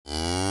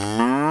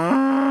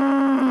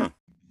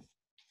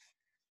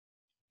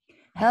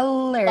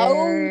Hello.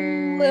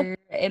 Hello,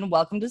 and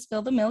welcome to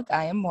Spill the Milk.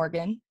 I am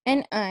Morgan.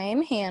 And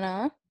I'm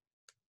Hannah.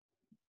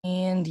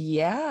 And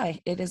yeah,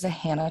 it is a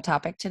Hannah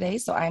topic today,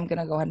 so I'm going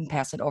to go ahead and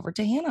pass it over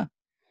to Hannah.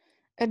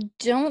 I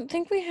don't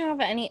think we have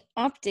any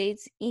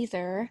updates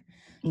either.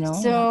 No,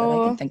 not that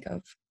I can So, think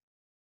of.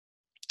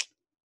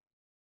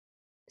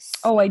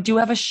 Oh, I do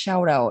have a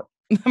shout out.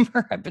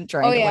 Remember, I've been oh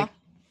trying to yeah.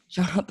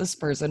 shout out this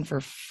person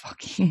for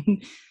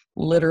fucking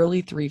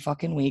literally 3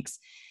 fucking weeks.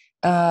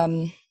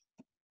 Um,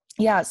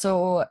 yeah,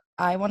 so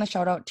I want to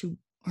shout out to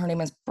her name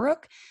is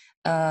Brooke.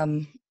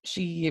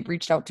 She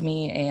reached out to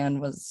me and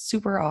was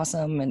super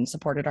awesome and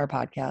supported our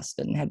podcast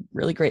and had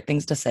really great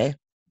things to say.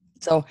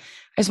 So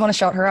I just want to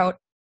shout her out.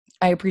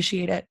 I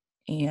appreciate it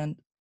and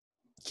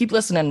keep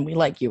listening. We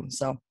like you.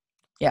 So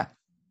yeah.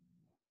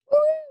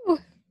 Woo!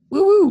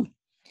 Woo woo.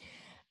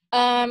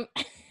 Um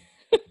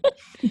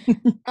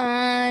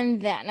on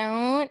that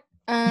note,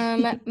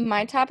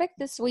 my topic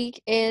this week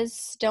is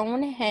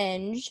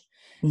Stonehenge.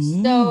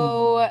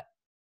 So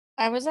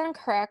I was on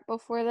crack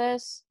before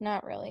this.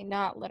 Not really,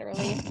 not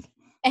literally.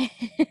 I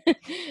hope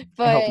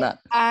But not.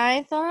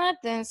 I thought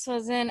this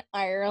was in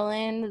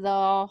Ireland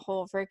the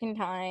whole freaking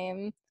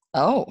time.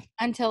 Oh,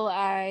 Until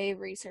I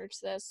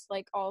researched this,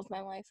 like all of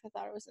my life, I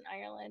thought it was in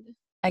Ireland.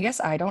 I guess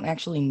I don't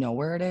actually know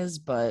where it is,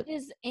 but It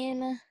is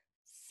in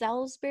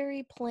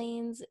Salisbury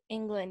Plains,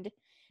 England,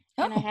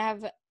 and I oh,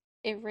 have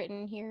it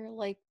written here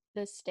like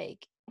the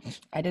steak.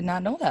 I did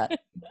not know that.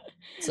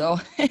 So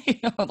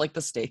like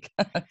the steak.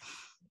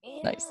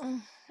 Nice. Yeah.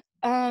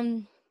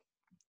 Um,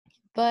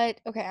 but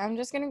okay, I'm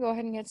just gonna go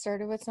ahead and get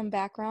started with some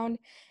background,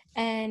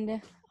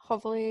 and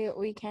hopefully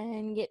we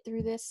can get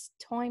through this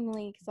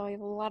timely because I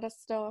have a lot of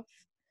stuff.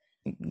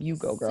 You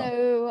go, girl.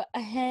 So, a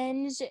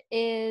henge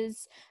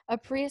is a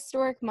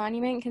prehistoric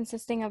monument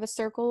consisting of a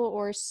circle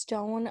or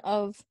stone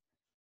of,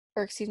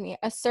 or excuse me,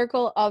 a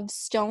circle of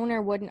stone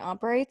or wooden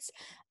uprights.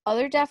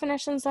 Other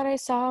definitions that I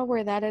saw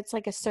were that it's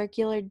like a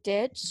circular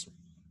ditch,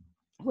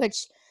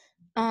 which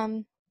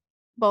um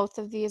both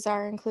of these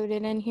are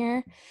included in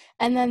here.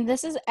 And then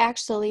this is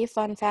actually,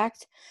 fun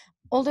fact,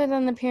 older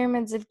than the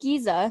pyramids of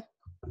Giza.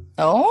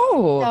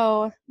 Oh,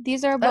 So,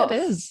 these are that about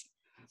is.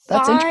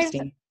 That's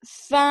interesting.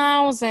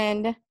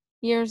 5,000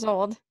 years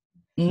old.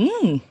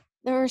 Mm.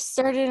 They were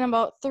started in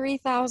about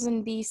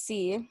 3000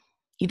 BC.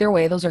 Either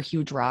way, those are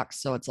huge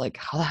rocks. So it's like,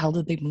 how the hell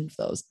did they move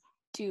those?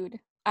 Dude,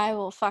 I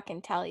will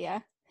fucking tell ya.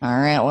 All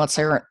right, let's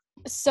hear it.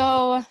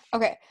 So,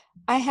 okay,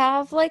 I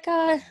have like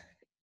a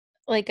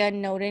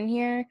note in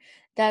here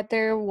that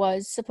there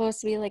was supposed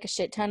to be like a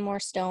shit ton more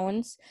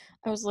stones.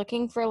 I was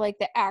looking for like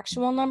the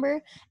actual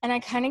number, and I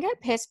kind of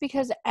got pissed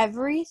because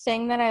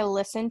everything that I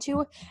listened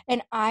to,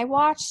 and I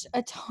watched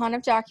a ton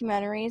of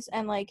documentaries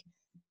and like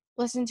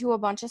listened to a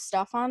bunch of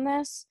stuff on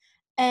this,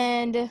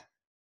 and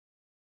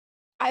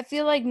I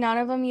feel like none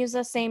of them use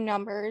the same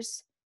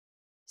numbers.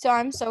 So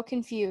I'm so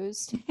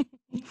confused.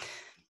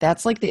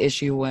 That's like the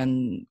issue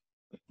when,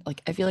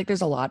 like, I feel like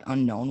there's a lot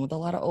unknown with a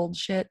lot of old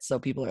shit. So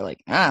people are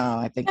like, I don't know,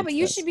 I think Yeah, but it's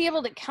you should this. be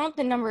able to count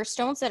the number of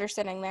stones that are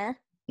sitting there.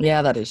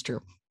 Yeah, that is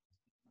true.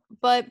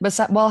 But,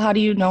 But well, how do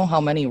you know how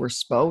many were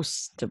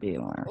supposed to be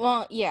there?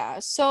 well, yeah.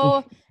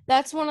 So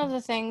that's one of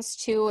the things,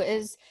 too,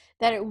 is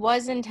that it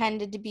was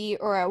intended to be,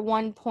 or at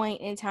one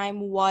point in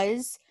time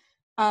was,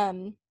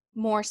 um,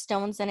 more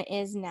stones than it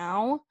is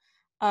now.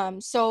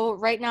 So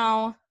right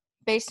now,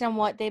 based on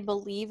what they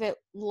believe it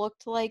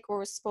looked like or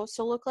was supposed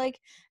to look like,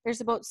 there's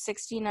about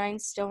 69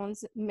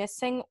 stones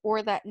missing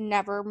or that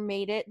never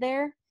made it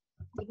there,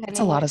 That's a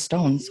depending lot which of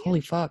stones. theory.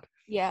 Holy fuck.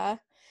 Yeah.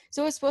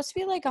 So it's supposed to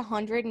be like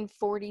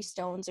 140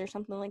 stones or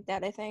something like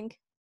that, I think.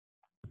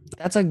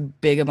 That's a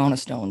big amount of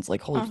stones.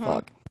 Like, holy Uh-huh.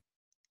 fuck.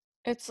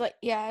 It's like,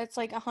 yeah, it's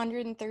like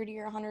 130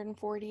 or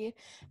 140.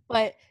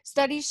 But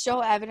studies show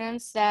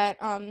evidence that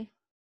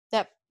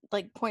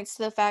like points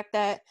to the fact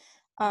that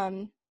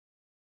um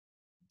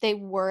they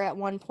were at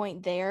one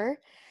point there.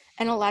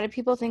 And a lot of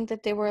people think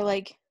that they were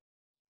like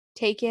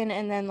taken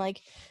and then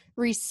like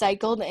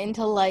recycled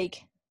into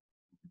like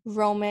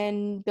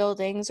Roman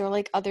buildings or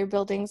like other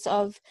buildings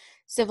of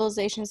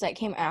civilizations that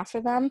came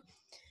after them.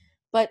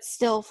 But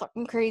still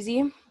fucking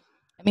crazy.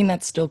 I mean,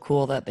 that's still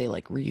cool that they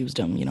like reused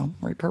them,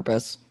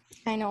 repurpose.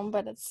 I know,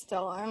 but it's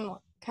still, I'm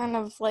kind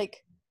of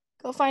like,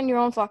 go find your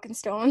own fucking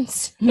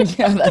stones.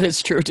 Yeah, that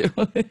is true too.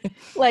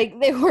 Like,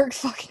 they worked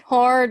fucking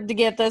hard to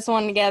get this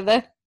one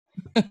together.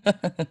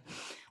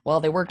 Well,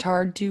 they worked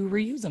hard to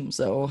reuse them,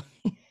 so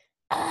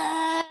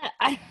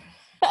I,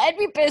 I'd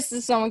be pissed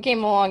if someone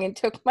came along and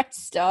took my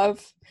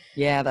stuff.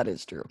 yeah, that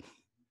is true.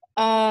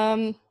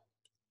 Um,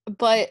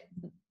 but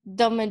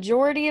the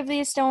majority of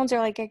these stones are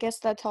like, I guess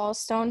the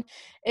tallest stone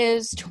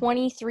is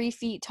 23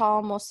 feet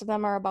tall. Most of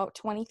them are about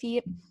 20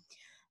 feet.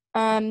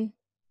 Um,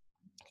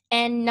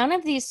 and none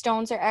of these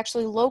stones are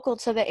actually local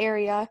to the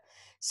area.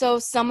 So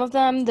some of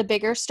them, the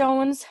bigger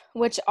stones,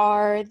 which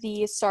are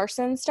the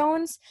sarsen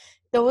stones,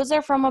 those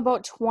are from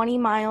about 20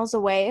 miles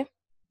away.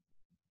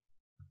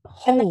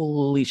 And then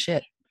Holy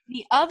shit.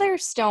 the other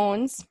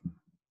stones,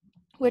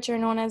 which are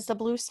known as the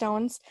blue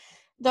stones,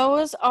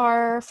 Those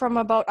are from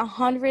about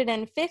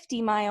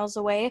 150 miles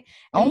away,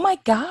 Oh and my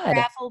God.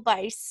 travel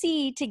by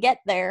sea to get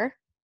there.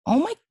 Oh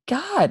my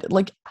God.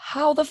 Like,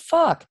 how the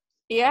fuck?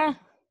 Yeah.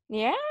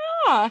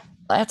 Yeah.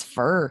 That's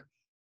fur.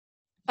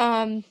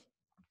 Um,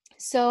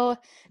 so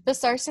the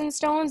sarsen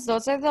stones,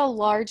 those are the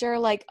larger,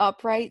 like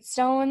upright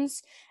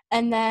stones.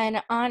 And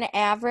then on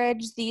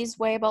average, these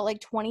weigh about like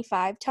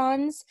 25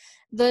 tons.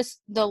 The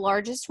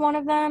largest one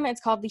of them, it's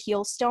called the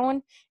heel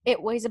stone.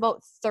 It weighs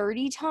about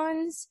 30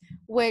 tons,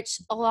 which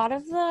a lot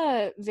of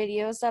the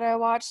videos that I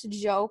watched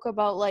joke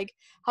about like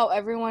how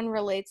everyone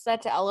relates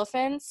that to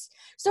elephants.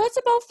 So it's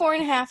about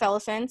 4.5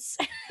 elephants.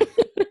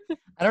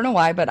 I don't know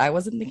why, but I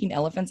wasn't thinking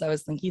elephants. I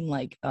was thinking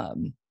like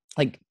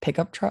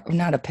pickup truck,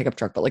 not a pickup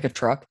truck, but like a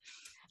truck,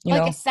 you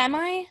Like a know,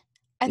 semi.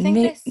 I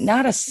think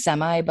not this a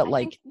semi, but I think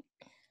like,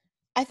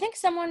 I think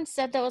someone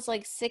said that was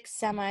like 6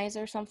 semis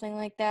or something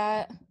like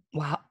that.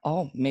 wow.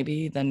 Oh,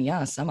 maybe then,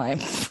 yeah, semi. I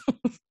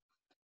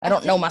I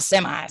don't know think my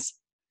semis.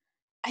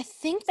 I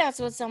think that's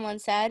what someone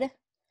said.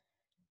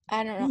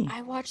 I don't know. Hmm.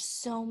 I watched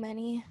so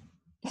many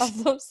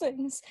of those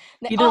things.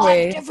 They Either all have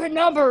way, different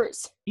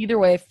numbers.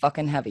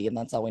 fucking heavy, and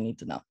that's all we need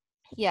to know.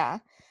 Yeah.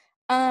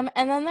 And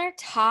then they're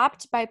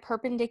topped by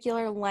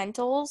perpendicular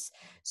lentils.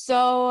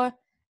 So,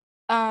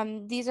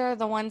 these are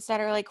the ones that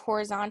are like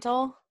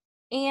horizontal.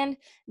 And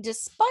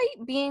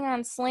despite being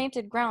on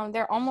slanted ground,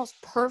 they're almost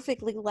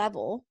perfectly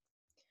level,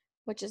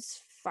 which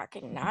is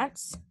fucking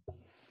nuts.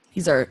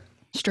 These are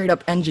straight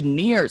up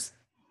engineers.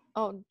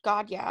 Oh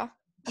God, yeah.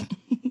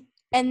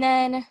 And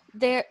then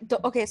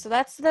okay, so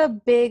that's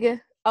the big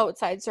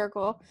outside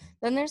circle.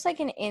 Then there's like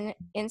an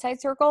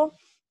inside circle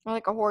or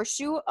like a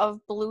horseshoe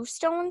of blue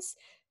stones.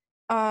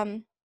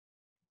 Um,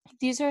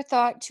 these are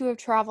thought to have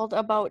traveled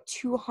about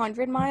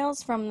 200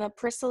 miles from the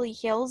Preseli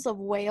Hills of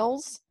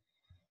Wales.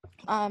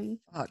 Um,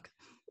 Fuck.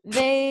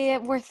 they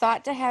were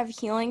thought to have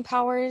healing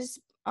powers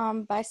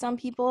by some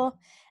people,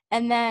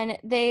 and then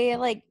they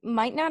like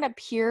might not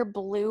appear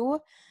blue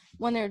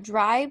when they're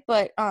dry,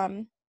 but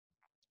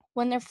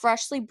when they're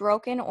freshly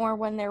broken or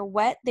when they're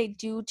wet, they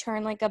do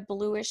turn like a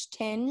bluish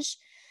tinge,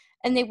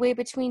 and they weigh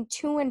between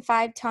 2 and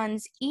 5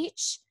 tons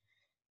each.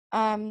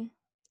 Um,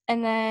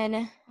 and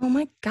then Oh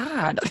my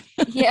God.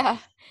 yeah,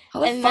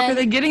 How the and fuck are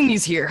they then getting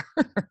these here?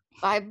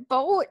 by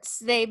boats,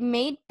 they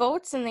made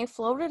boats and they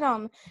floated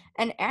them.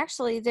 And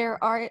actually,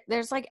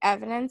 there's like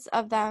evidence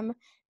of them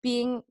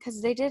being,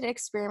 because they did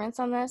experiments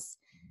on this,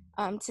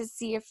 to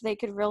see if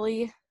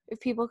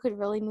people could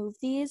really move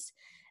these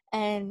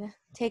and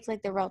take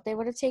like the route they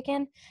would have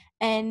taken.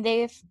 And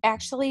they've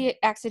actually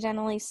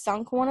accidentally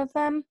sunk one of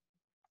them,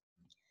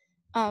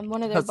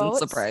 one of their Doesn't boats.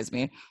 surprise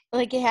me.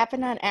 Like it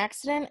happened on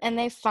accident, and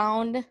they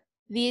found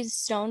these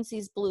stones,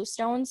 these blue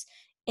stones,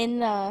 in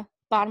the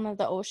bottom of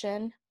the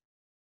ocean.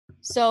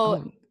 So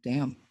Oh,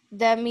 damn.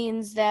 that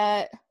means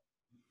that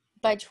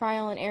by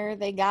trial and error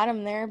they got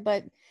him there,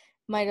 but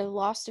might have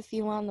lost a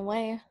few on the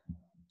way.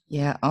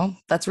 Yeah. Oh,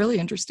 that's really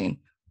interesting.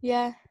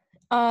 Yeah.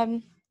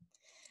 Um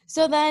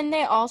so then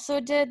they also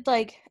did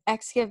like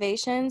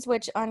excavations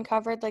which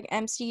uncovered like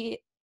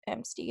empty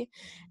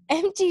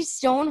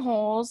stone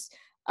holes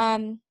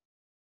um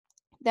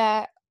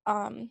that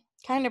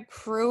kind of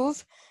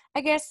prove,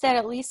 I guess, that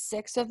at least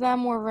 6 of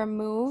them were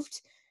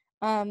removed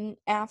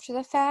after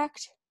the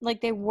fact. Like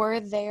they were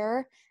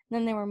there,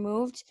 then they were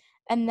moved,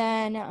 and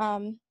then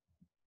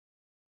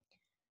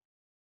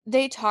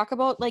they talk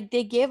about like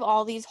they give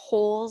all these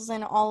holes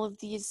and all of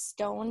these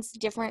stones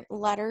different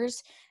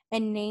letters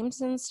and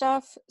names and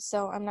stuff.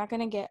 So I'm not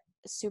gonna get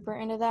super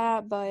into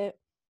that, but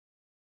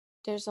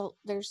there's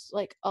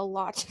like a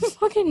lot to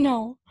fucking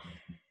know.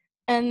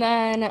 And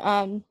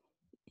then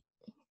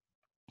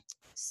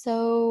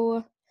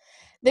so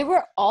they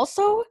were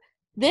also,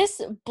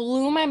 this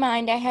blew my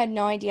mind. I had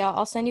no idea.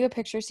 I'll send you a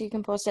picture so you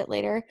can post it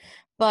later.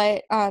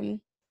 But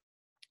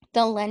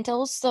the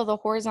lentils, so the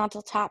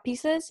horizontal top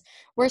pieces,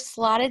 were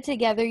slotted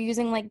together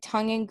using like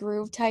tongue and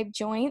groove type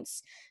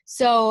joints.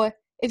 So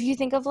if you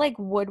think of like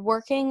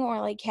woodworking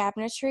or like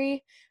cabinetry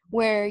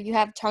where you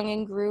have tongue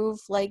and groove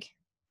like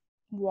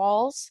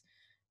walls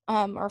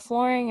or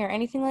flooring or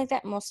anything like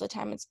that, most of the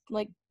time it's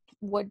like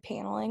wood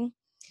paneling.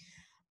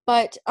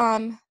 But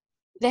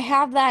they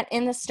have that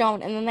in the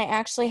stone, and then they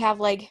actually have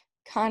like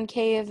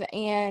concave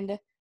and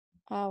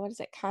what is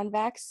it,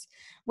 convex,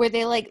 where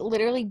they like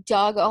literally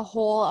dug a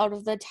hole out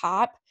of the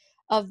top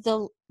of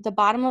the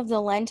bottom of the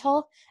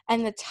lentil,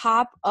 and the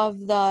top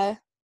of the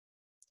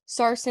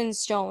sarsen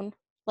stone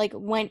like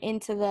went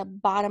into the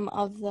bottom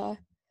of the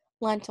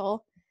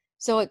lentil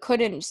so it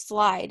couldn't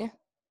slide.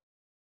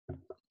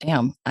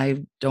 Damn.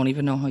 I don't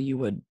even know how you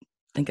would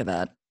think of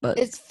that, but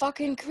It's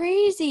fucking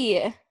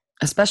crazy.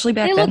 especially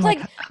back They then, look like,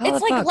 like, how it's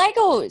the like fuck?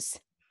 Legos,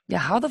 Yeah,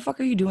 how the fuck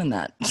are you doing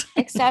that?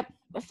 except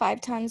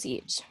 5 tons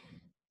each.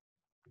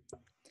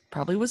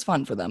 Probably was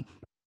fun for them.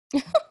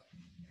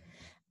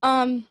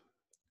 um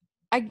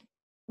I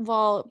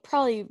well,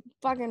 probably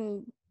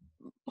fucking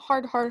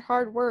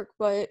hard work,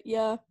 but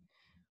yeah,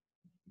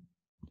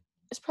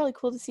 it's probably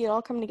cool to see it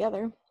all come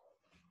together.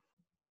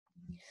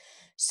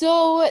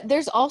 So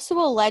there's also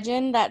a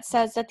legend that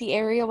says that the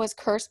area was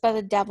cursed by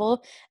the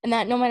devil and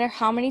that no matter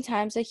how many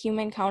times a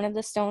human counted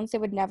the stones, they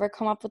would never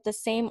come up with the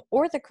same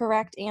or the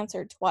correct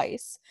answer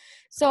twice.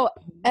 So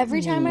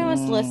every time I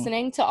was Ooh.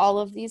 listening to all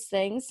of these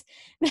things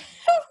that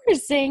were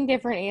saying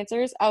different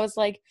answers, I was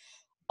like,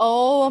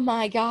 oh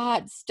my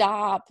God,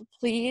 stop.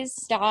 Please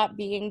stop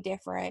being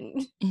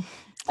different.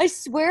 I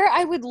swear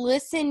I would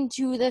listen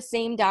to the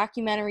same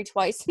documentary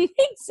twice and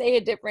they'd say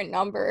a different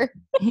number.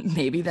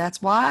 Maybe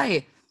that's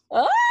why.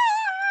 Ah!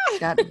 It's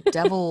got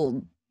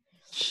devil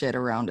shit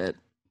around it.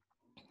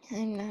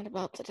 I'm not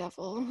about the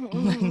devil.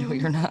 I know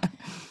you're not.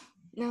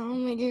 No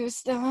me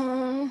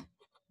gusta.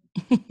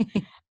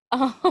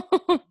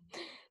 Um,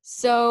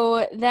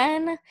 so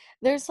then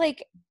there's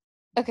like,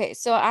 okay,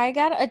 so I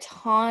got a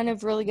ton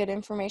of really good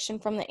information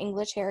from the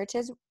English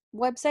Heritage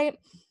website,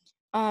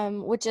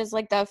 which is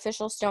like the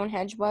official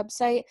Stonehenge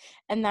website,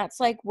 and that's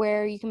like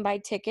where you can buy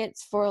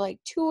tickets for like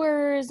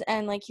tours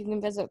and like you can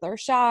visit their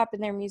shop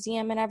and their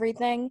museum and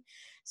everything.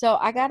 So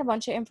I got a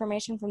bunch of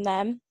information from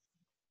them,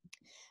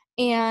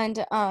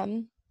 and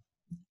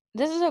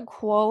this is a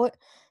quote,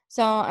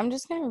 so I'm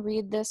just going to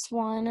read this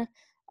one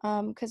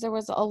because there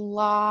was a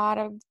lot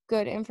of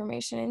good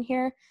information in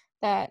here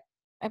that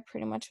I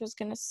pretty much was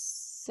going to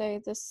say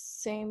the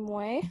same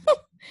way.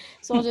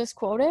 So I'll just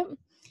quote it.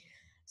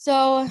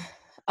 So,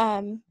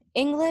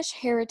 English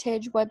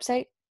Heritage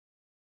website.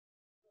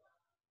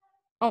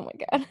 Oh my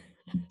God.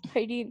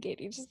 Heidi and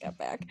Katie just got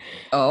back.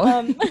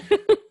 Oh.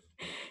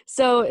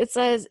 So it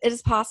says, it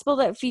is possible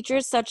that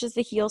features such as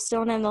the heel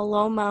stone and the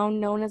low mound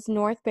known as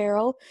North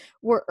Barrow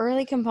were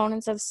early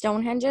components of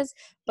Stonehenges,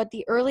 but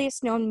the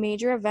earliest known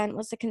major event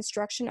was the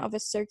construction of a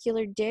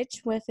circular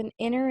ditch with an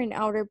inner and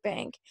outer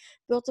bank,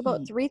 built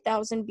about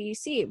 3000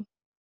 BC.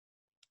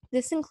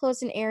 This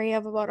enclosed an area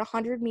of about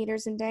 100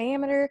 meters in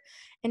diameter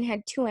and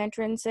had two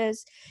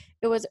entrances.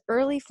 It was an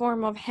early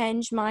form of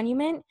henge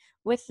monument.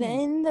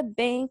 Within the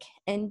bank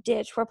and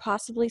ditch were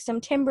possibly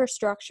some timber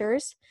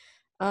structures.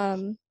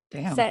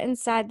 Damn. Set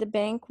inside the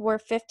bank were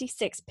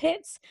 56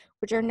 pits,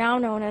 which are now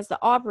known as the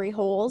Aubrey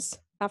Holes,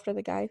 after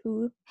the guy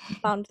who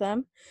found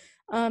them.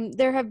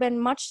 There have been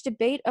much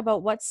debate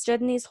about what stood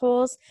in these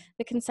holes.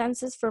 The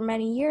consensus for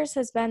many years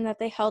has been that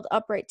they held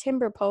upright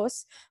timber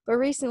posts, but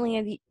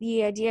recently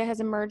the idea has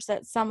emerged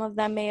that some of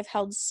them may have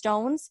held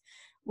stones.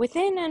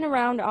 Within and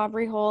around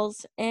Aubrey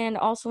Holes and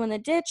also in the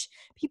ditch,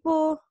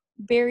 people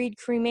buried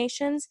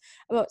cremations.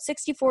 About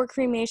 64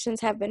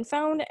 cremations have been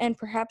found, and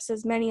perhaps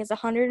as many as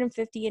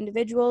 150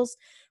 individuals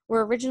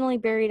were originally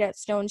buried at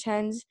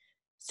Stonehenge,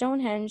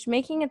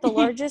 making it the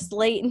largest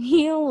late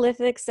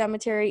Neolithic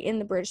cemetery in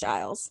the British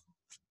Isles.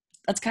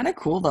 That's kind of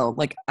cool though.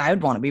 Like I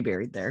would want to be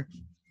buried there.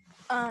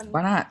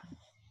 Why not?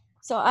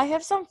 So I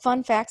have some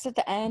fun facts at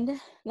the end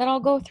that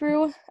I'll go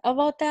through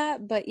about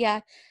that, but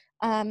yeah,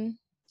 a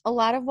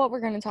lot of what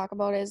we're going to talk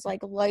about is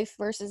like life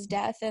versus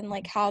death and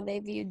like how they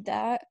viewed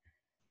that.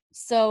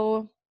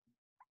 So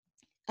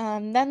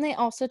then they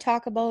also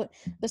talk about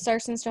the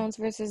sarsen stones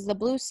versus the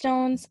blue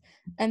stones,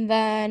 and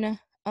then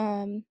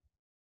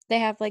they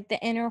have like the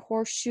inner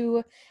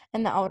horseshoe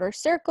and the outer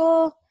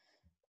circle.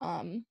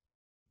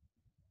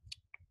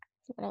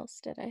 What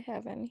else did I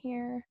have in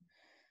here?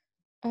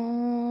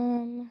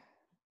 And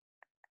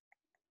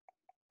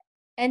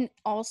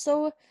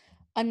also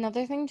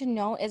another thing to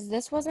note is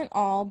this wasn't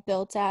all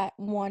built at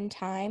one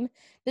time.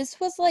 This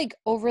was like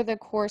over the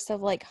course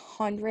of like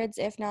hundreds,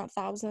 if not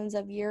thousands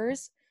of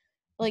years.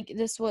 Like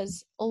this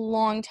was a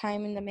long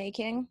time in the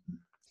making.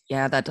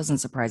 Yeah, that doesn't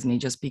surprise me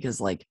just because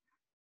like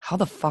how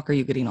the fuck are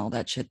you getting all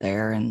that shit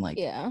there and like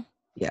Yeah.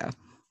 yeah.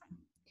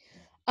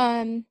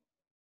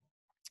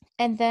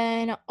 And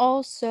then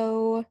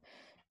also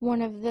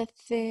one of the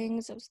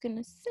things I was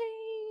gonna say.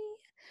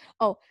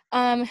 Oh,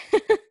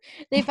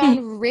 they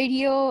found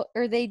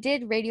they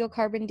did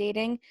radiocarbon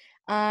dating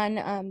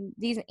on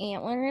these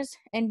antlers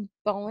and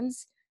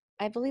bones.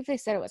 I believe they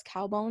said it was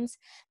cow bones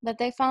that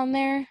they found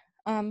there,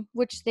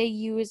 which they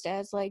used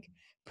as like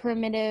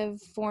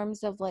primitive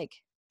forms of like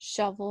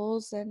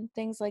shovels and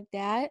things like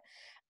that.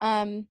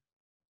 And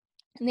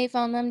they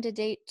found them to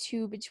date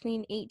to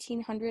between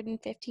 1800 and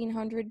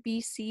 1500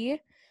 BC.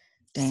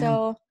 Damn.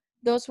 So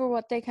those were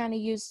what they kind of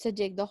used to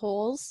dig the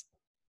holes.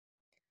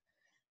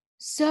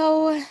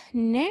 So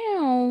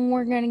now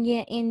we're going to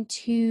get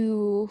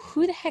into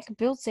who the heck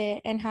built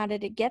it and how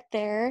did it get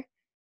there.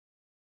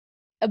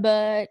 But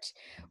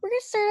we're going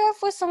to start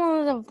off with some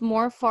of the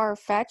more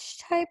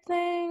far-fetched type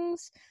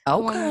things. The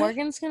one Okay.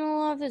 Morgan's going to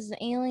love is the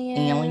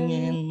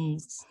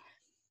Aliens.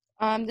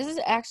 This is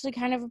actually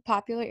kind of a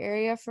popular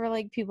area for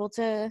like people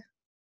to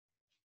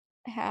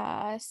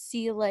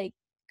see like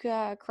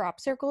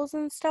crop circles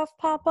and stuff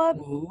pop up.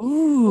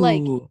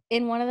 Like Ooh.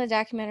 in one of the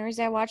documentaries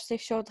I watched, they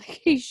showed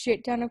like a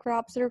shit ton of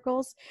crop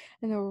circles,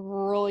 and they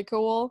were really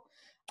cool.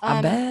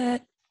 I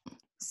bet.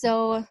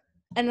 So,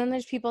 and then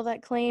there's people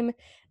that claim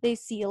they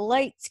see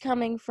lights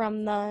coming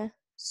from the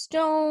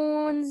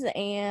stones,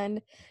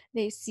 and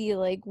they see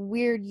like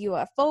weird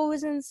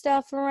UFOs and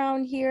stuff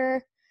around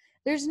here.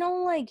 There's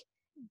no like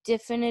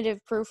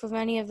definitive proof of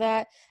any of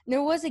that.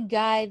 There was a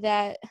guy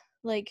that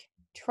like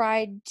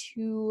tried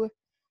to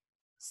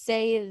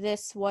say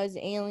this was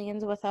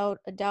aliens without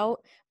a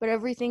doubt, but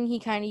everything he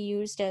kind of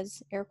used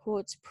as air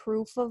quotes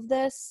proof of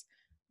this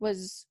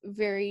was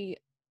very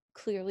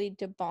clearly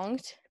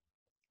debunked.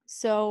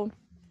 So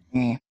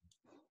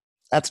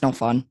That's no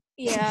fun.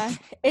 yeah,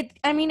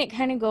 it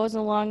kind of goes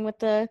along with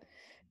the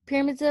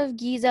pyramids of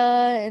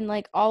Giza and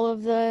like all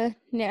of the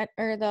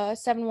the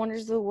seven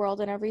wonders of the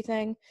world and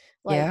everything,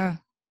 like Yeah.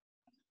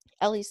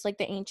 at least like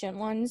the ancient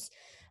ones.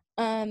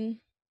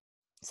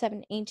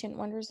 Seven ancient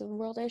wonders of the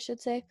world, I should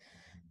say.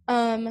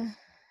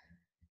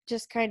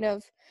 Just kind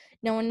of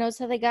no one knows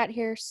how they got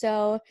here,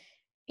 so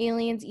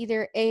aliens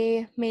either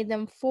A, made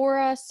them for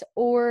us,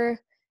 or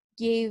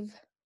gave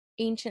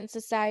ancient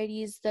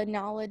societies the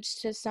knowledge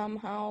to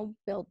somehow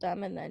build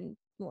them and then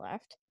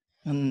left.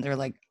 And they're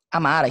like,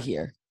 I'm out of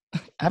here.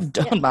 I've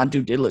done my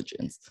due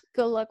diligence.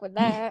 Good luck with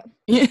that.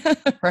 Yeah,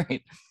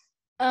 right.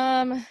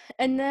 And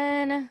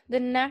then the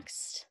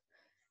next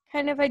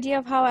kind of idea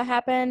of how it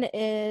happened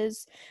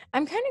is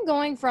I'm kind of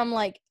going from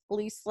like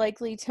least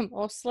likely to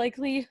most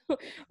likely,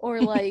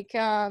 or like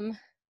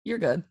You're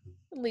good.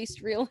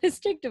 least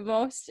realistic to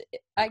most,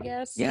 I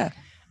guess. Yeah.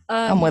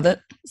 I'm with it.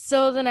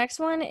 So the next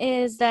one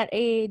is that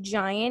a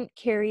giant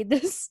carried the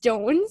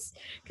stones,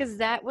 because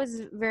that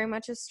was very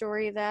much a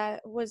story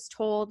that was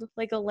told,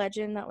 like a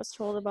legend that was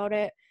told about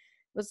it,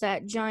 was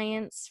that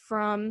giants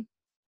from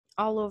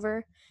all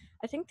over,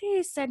 I think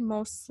they said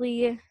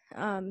mostly,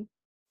 oh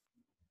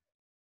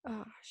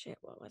shit,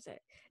 what was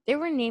it? They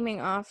were naming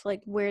off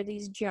like where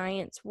these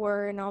giants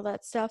were and all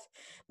that stuff,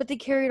 but they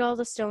carried all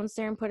the stones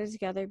there and put it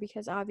together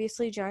because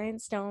obviously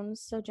giant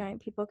stones, so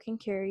giant people can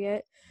carry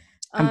it.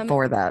 I'm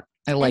for that.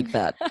 I like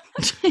that.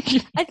 I think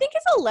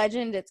as a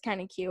legend, it's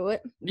kind of cute.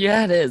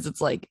 Yeah, it is.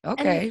 It's like,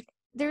 okay. And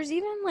there's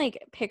even like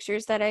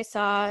pictures that I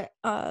saw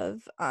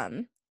of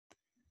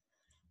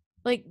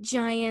like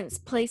giants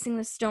placing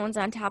the stones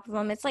on top of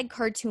them. It's like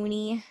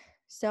cartoony,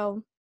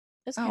 so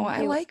it's kind of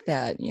cute. I like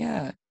that.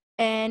 Yeah.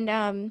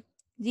 And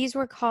these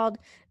were called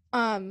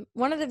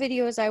one of the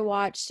videos I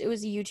watched, it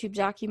was a YouTube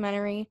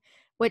documentary,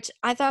 which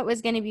I thought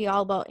was going to be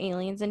all about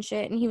aliens and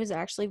shit, and he was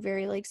actually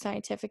very like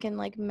scientific and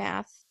like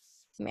mathy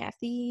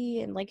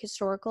and like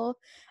historical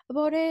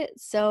about it.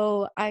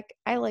 So I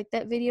liked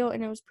that video,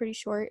 and it was pretty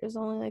short. It was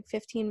only like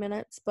 15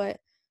 minutes, but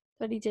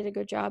he did a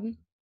good job.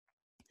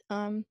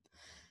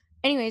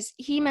 Anyways,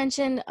 he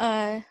mentioned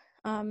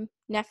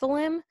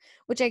Nephilim,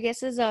 which I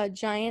guess is a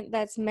giant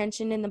that's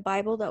mentioned in the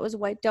Bible that was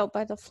wiped out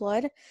by the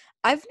flood.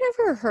 I've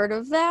never heard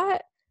of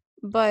that,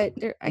 but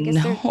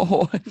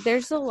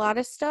there's a lot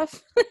of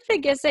stuff I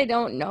guess I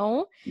don't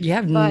know. You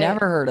have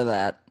never heard of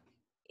that.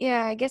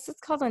 Yeah, I guess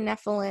it's called a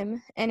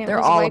Nephilim, and they're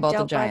was all wiped about out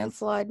the giants. by the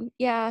flood.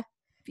 Yeah.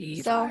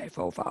 So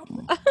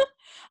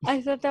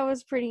I thought that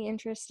was pretty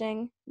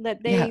interesting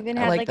that they even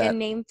had like a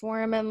name for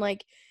him, and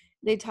like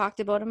they talked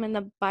about him in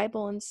the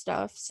Bible and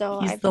stuff. So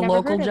he's I've the never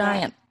local heard of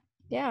giant.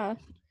 That.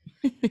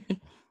 Yeah.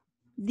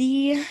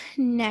 The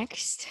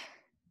next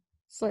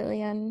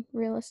slightly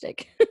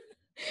unrealistic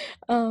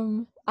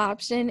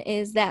option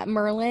is that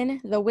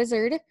Merlin, the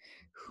wizard,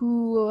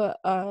 who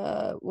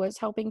was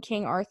helping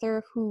King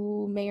Arthur,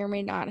 who may or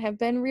may not have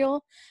been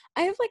real.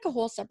 I have like a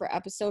whole separate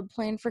episode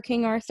planned for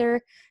King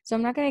Arthur, so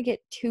I'm not going to get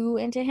too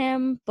into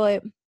him,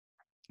 but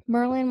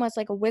Merlin was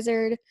like a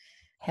wizard.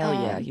 Hell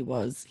yeah, he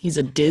was. He's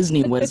a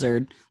Disney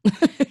wizard.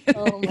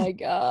 Oh my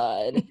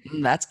god.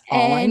 That's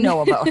all I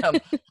know about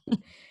him.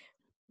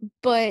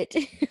 But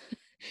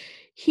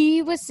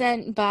he was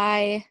sent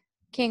by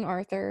King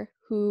Arthur,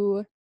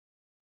 who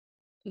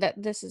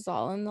that this is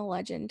all in the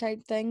legend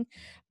type thing,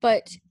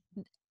 but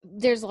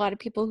there's a lot of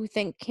people who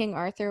think King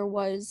Arthur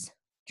was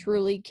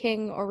truly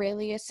King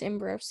Aurelius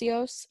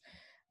Ambrosius.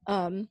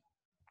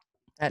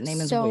 That name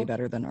is way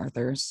better than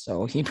Arthur's,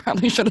 so he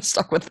probably should have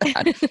stuck with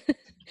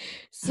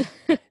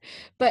that.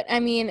 But I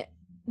mean,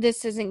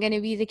 this isn't going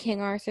to be the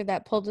King Arthur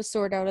that pulled the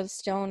sword out of the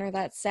stone or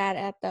that sat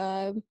at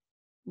the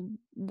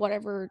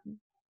whatever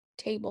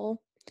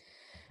table.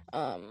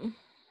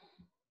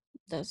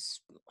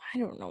 This, I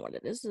don't know what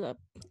it is.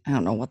 I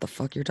don't know what the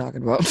fuck you're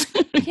talking about.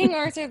 King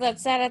Arthur that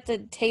sat at the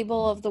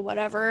table of the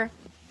whatever.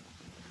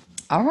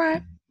 All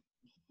right.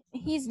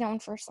 He's known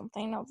for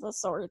something of the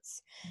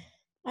sorts.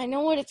 I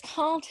know what it's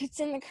called. It's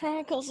in the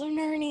Chronicles of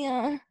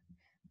Narnia.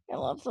 I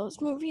love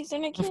those movies,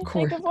 and I can't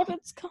think of what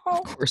it's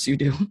called. Of course you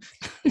do.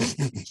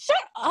 Shut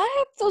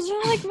up! Those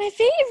are like my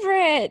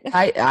favorite.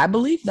 I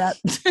believe that.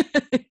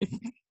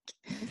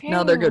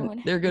 No, they're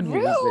good. They're good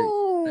movies.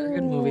 They're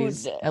good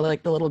movies. I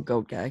like the little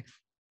goat guy.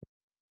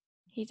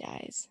 He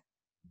dies.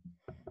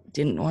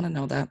 Didn't want to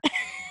know that.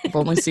 I've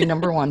only seen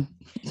number 1.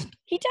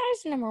 He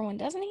dies in number 1,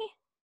 doesn't he?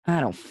 I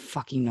don't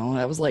fucking know.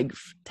 That was like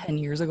 10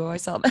 years ago I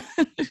saw that.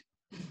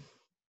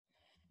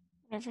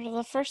 Whatever.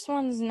 The first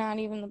one's not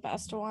even the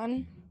best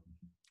one.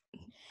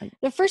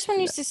 The first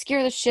one used to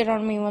scare the shit out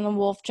of me when the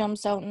wolf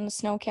jumps out in the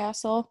snow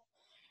castle.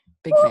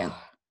 Big fan.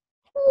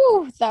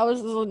 Woo, that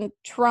was a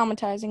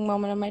traumatizing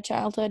moment of my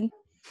childhood.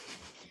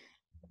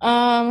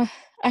 I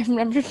I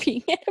remember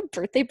being at a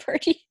birthday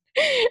party.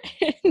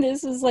 And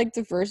this is like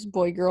the first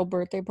boy-girl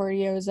birthday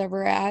party I was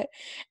ever at.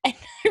 And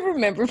I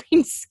remember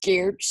being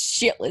scared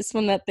shitless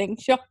when that thing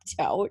jumped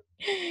out.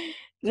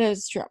 That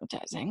was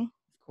traumatizing.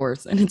 Of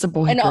course. And it's a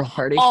boy And girl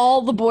party.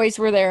 all the boys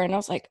were there, and I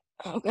was like,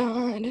 oh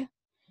God.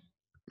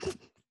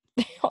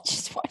 They all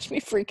just watched me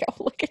freak out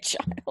like a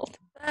child.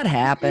 That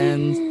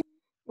happens.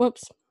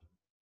 Whoops.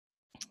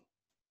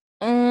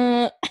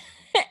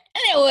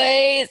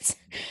 Anyways.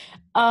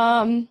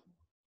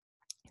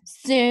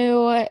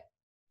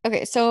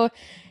 So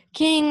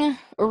King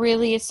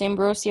Aurelius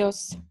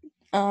Ambrosius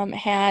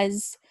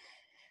has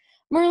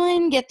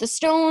Merlin get the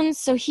stones,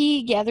 so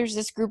he gathers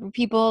this group of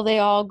people. They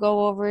all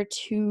go over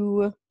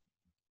to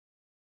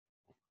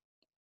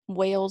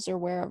Wales or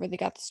wherever they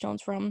got the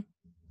stones from.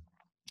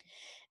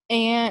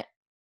 And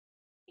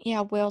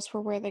yeah, Wales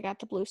were where they got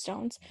the blue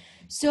stones.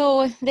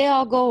 So they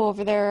all go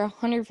over there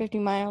 150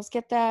 miles,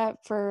 get that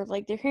for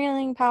like their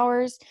healing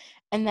powers,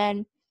 and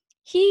then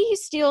he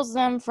steals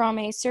them from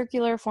a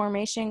circular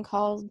formation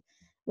called,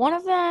 one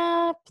of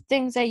the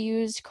things I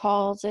used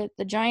calls it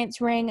the Giant's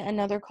Ring,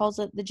 another calls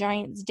it the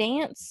Giant's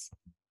Dance.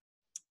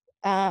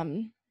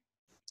 Again,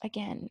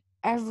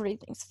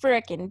 everything's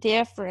freaking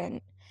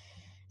different.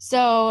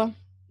 So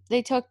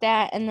they took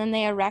that and then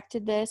they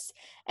erected this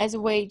as a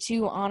way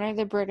to honor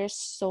the British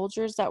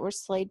soldiers that were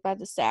slayed by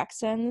the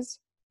Saxons.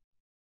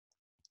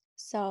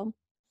 So,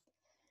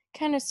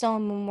 kind of still a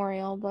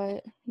memorial,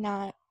 but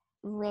not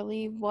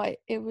really what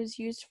it was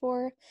used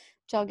for,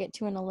 which I'll get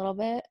to in a little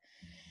bit.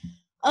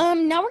 Now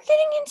we're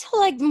getting into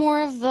like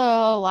more of the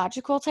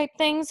logical type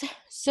things.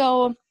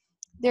 So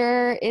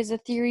there is a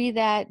theory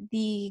that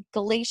the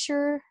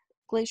glaciers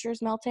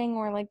melting,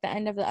 or like the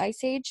end of the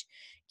ice age,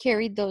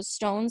 carried those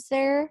stones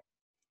there.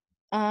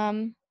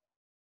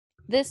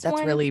 That's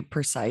really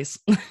precise.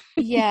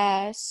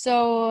 Yeah,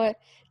 so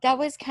that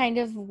was kind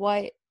of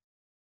what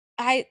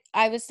I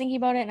was thinking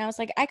about it, and I was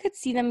like, I could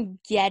see them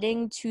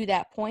getting to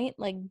that point,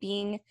 like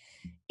being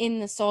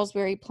in the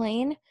Salisbury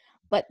Plain,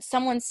 but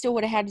someone still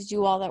would have had to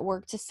do all that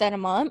work to set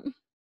them up.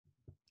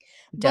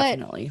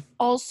 Definitely.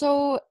 But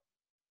also,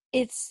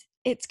 it's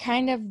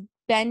kind of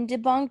been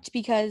debunked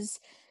because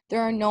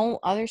there are no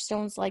other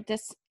stones like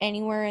this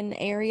anywhere in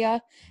the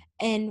area,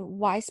 and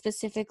why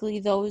specifically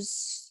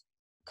those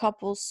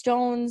couple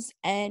stones,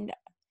 and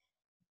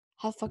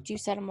how the fuck do you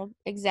set them up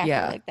exactly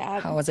like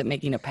that? How is it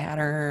making a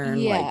pattern?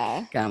 Yeah.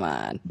 Like, come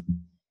on.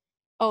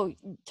 Oh,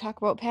 talk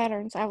about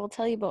patterns. I will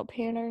tell you about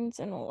patterns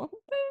in a little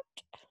bit.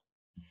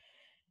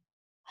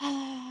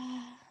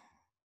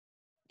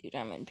 Dude,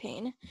 I'm in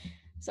pain.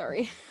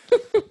 Sorry.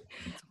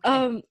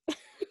 I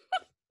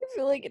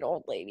feel like an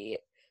old lady.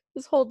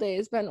 This whole day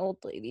has been old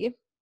lady.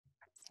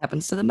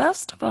 Happens to the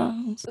best of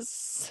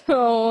us.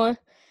 So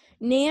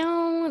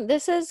now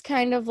this has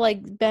kind of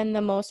like been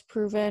the most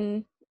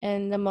proven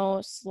and the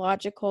most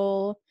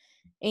logical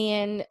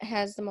and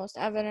has the most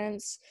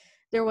evidence.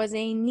 There was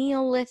a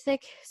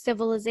Neolithic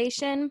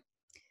civilization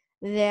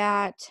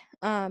that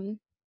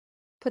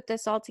put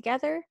this all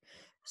together.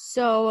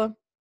 So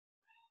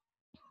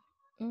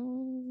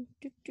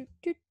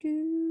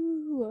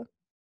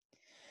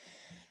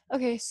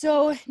okay,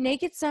 so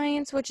Naked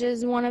Science, which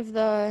is one of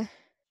the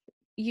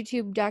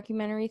YouTube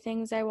documentary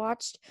things I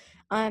watched,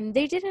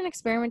 they did an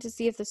experiment to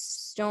see if the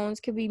stones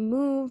could be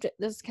moved.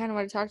 This is kind of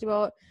what I talked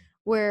about,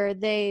 where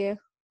they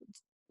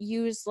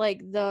used like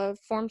the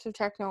forms of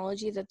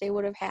technology that they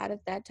would have had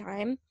at that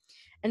time,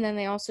 and then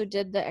they also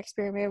did the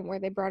experiment where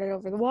they brought it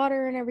over the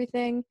water and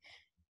everything,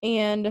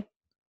 and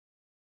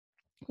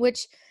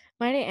which,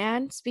 might I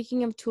add,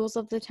 speaking of tools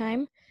of the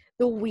time,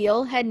 the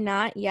wheel had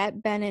not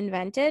yet been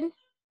invented.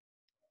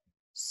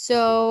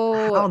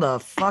 So how the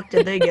fuck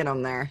did they get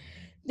them there?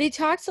 They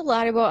talked a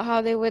lot about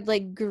how they would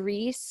like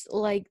grease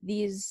like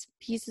these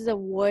pieces of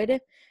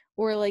wood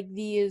or like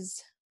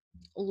these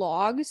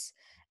logs,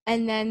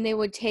 and then they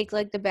would take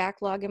like the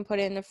back log and put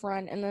it in the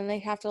front, and then they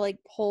have to like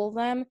pull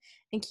them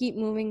and keep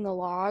moving the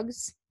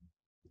logs.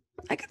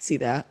 I could see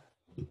that.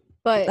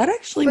 But that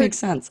actually makes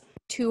sense.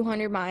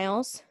 200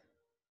 miles.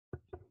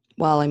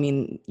 Well, I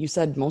mean, you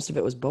said most of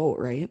it was boat,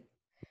 right?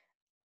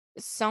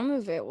 Some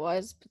of it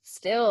was, but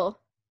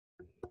still.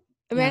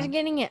 Imagine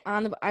getting it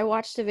on the... I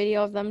watched a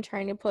video of them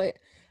trying to put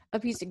a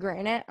piece of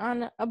granite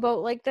on a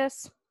boat like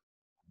this.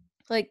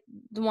 Like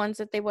the ones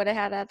that they would have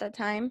had at that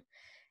time.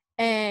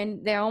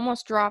 And they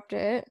almost dropped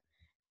it.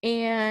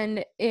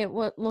 And it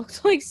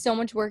looked like so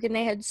much work. And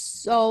they had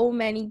so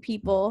many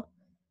people.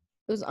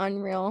 It was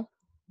unreal.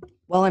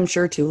 Well, I'm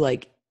sure too,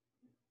 like,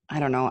 I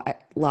don't know.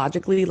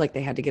 Logically, like,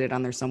 they had to get it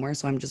on there somewhere.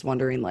 So I'm just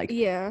wondering, like...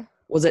 Yeah.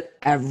 Was it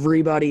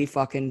everybody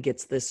fucking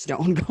gets this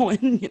stone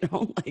going, you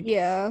know? Like,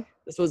 yeah.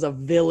 This was a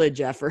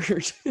village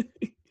effort.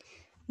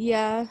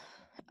 Yeah.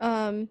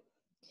 I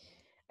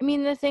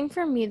mean, the thing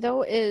for me,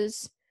 though,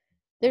 is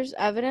there's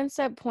evidence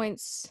that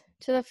points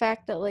to the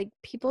fact that, like,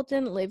 people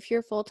didn't live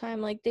here full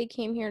time. Like, they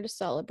came here to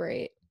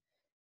celebrate.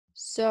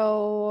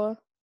 So,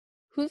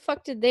 who the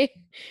fuck did they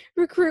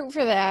recruit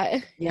for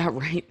that? Yeah,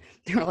 right.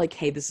 They were like,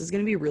 hey, this is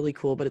going to be really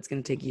cool, but it's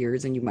going to take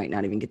years and you might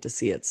not even get to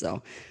see it.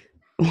 So,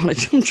 wanted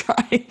to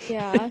try.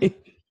 Yeah.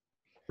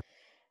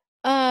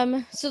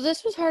 So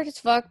this was hard as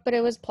fuck, but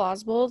it was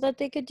plausible that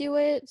they could do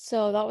it.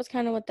 So that was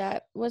kind of what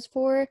that was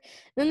for.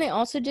 Then they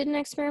also did an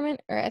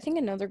experiment, or I think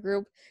another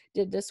group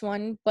did this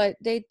one, but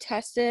they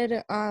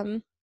tested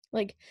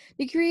like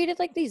they created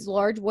like these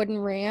large wooden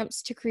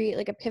ramps to create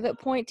like a pivot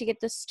point to get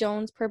the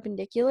stones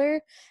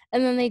perpendicular.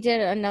 And then they did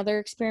another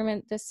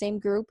experiment, the same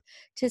group,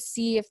 to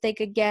see if they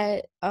could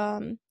get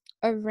a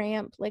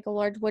ramp, like a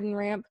large wooden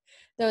ramp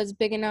that was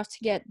big enough to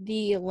get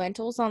the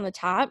lentils on the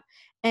top,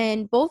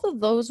 and both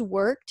of those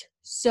worked.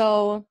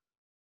 So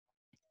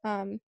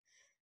um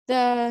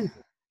the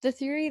the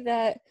theory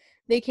that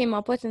they came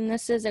up with, and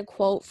this is a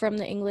quote from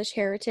the English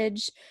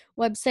Heritage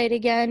website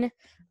again,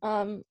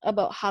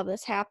 about how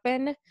this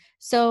happened.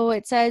 So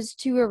it says,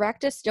 to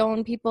erect a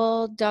stone,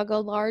 people dug a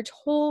large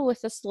hole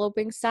with a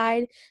sloping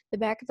side. The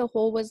back of the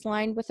hole was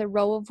lined with a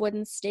row of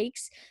wooden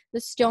stakes.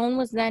 The stone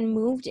was then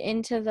moved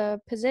into the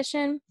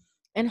position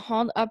and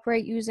hauled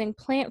upright using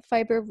plant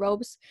fiber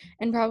ropes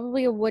and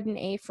probably a wooden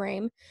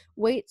A-frame.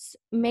 Weights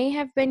may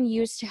have been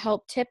used to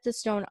help tip the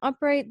stone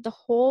upright. The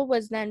hole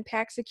was then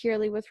packed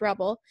securely with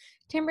rubble.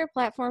 Timber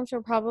platforms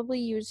were probably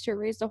used to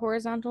raise the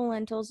horizontal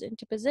lentils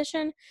into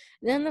position.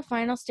 Then the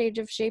final stage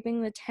of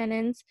shaping the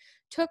tenons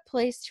took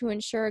place to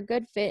ensure a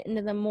good fit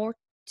into the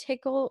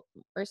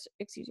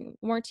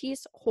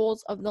mortise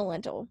holes of the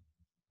lentil.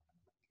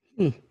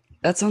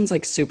 That sounds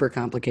like super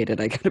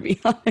complicated, I gotta be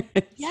honest.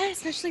 Yeah,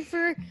 especially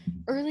for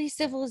early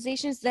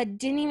civilizations that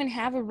didn't even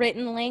have a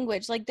written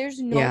language. Like,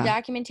 there's no Yeah.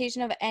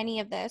 documentation of any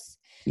of this.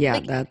 Yeah,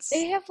 Like, they that's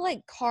have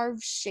like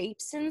carved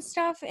shapes and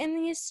stuff in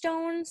these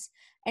stones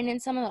and in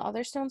some of the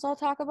other stones I'll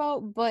talk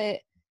about, but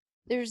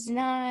there's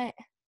not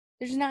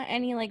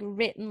any like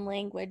written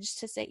language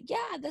to say,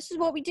 yeah, this is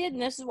what we did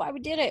and this is why we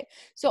did it.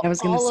 So I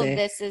was gonna all of say,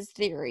 this is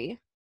theory.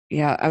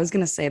 yeah, I was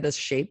gonna say the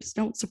shapes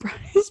don't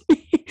surprise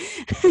me.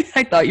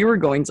 I thought you were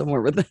going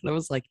somewhere with it. I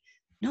was like,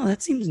 no,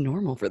 that seems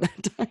normal for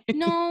that time.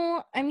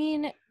 No, I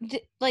mean,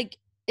 like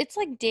it's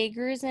like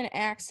daggers and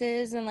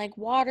axes and like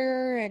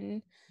water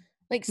and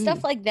like Hmm.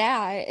 stuff like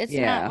that. Yeah. It's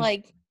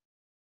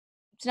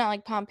not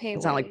like Pompeii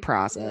It's not where like they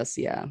process,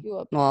 yeah. do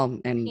a Well,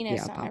 and yeah,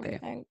 penis on Pompeii.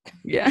 everything.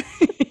 Yeah.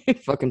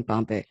 Fucking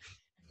Pompeii.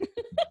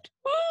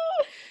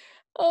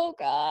 Oh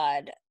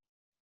God.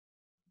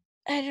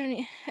 I don't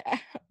e-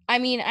 I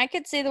mean, I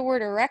could say the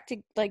word erect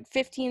like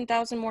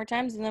 15,000 more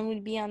times and then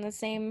we'd be on the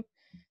same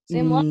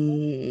level.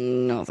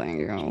 No, thank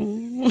you.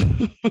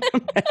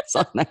 Pass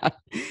on that.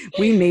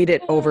 We made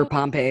it over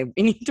Pompeii.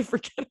 We need to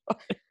forget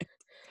about it.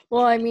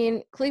 Well, I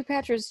mean,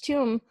 Cleopatra's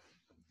tomb,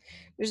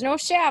 there's no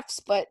shafts,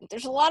 but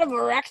there's a lot of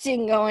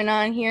erecting going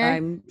on here.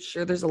 I'm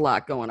sure there's a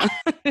lot going on.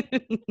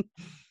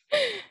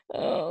 Oh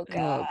Oh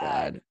God.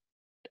 God.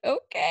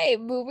 Okay,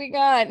 moving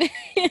on.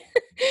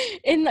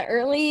 In the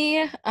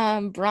early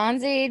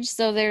Bronze Age,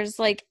 so there's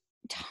like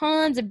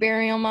tons of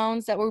burial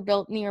mounds that were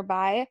built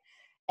nearby,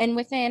 and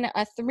within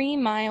a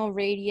 3-mile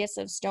radius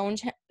of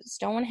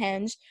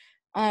Stonehenge,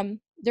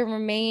 there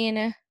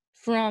remain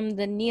from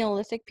the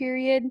Neolithic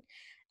period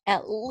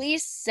at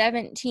least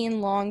 17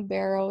 long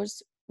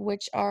barrows,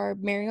 which are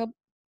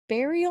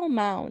burial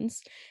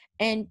mounds,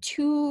 and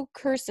 2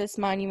 cursus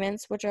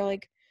monuments, which are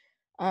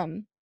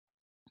um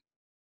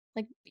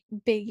like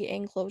big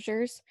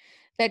enclosures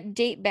that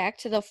date back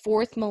to the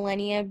 4th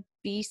millennia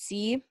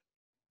BC.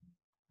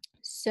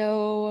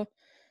 So,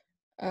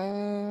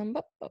 and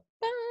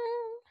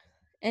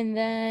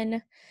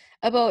then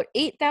about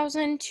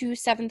 8,000 to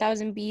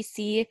 7,000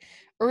 BC,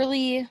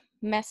 early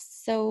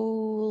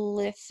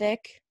Mesolithic.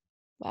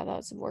 Wow, that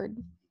was a word.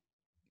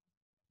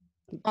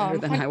 Better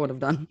than I would have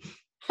done.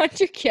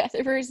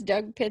 Hunter-gatherers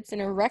dug pits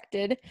and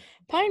erected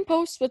pine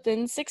posts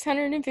within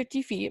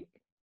 650 feet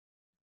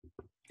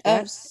of.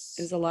 That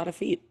is a lot of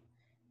feet.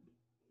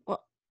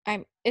 Well,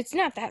 it's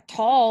not that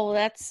tall.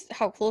 That's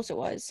how close it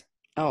was.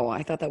 Oh,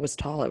 I thought that was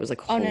tall. I was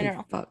like, Oh, no, holy no,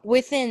 no. fuck.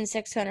 Within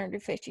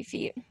 650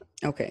 feet.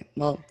 Okay,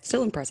 well,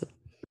 still impressive.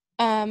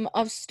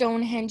 Of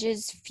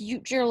Stonehenge's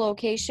future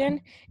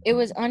location. It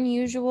was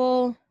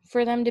unusual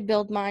for them to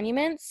build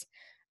monuments,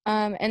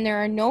 and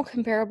there are no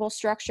comparable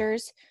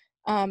structures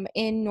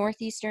in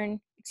northwestern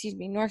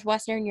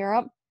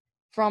Europe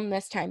from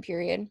this time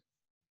period.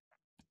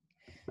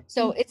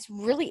 So it's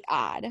really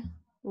odd.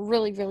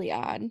 Really, really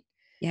odd.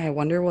 Yeah, I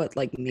wonder what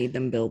like made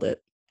them build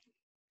it.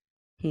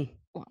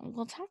 Well,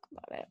 we'll talk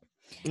about it.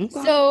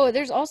 Okay. So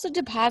there's also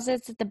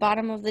deposits at the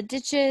bottom of the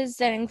ditches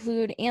that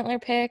include antler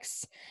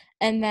picks,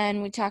 and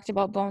then we talked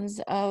about bones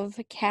of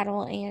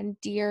cattle and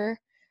deer.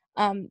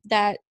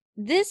 That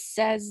this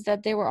says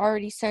that they were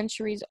already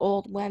centuries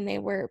old when they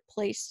were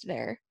placed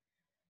there.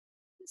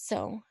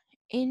 So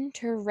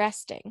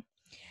interesting.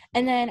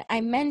 And then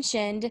I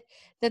mentioned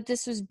that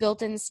this was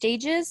built in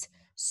stages.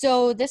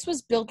 So this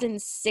was built in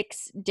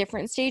 6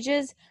 different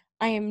stages.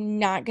 I am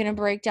not going to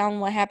break down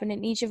what happened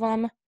in each of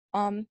them.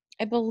 I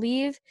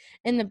believe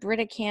in the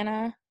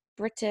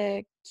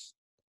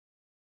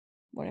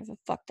whatever the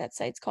fuck that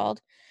site's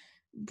called.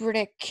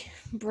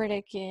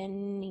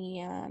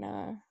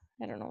 Briticaniana.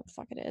 I don't know what the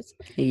fuck it is.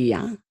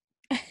 Yeah.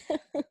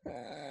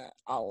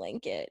 I'll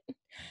link it.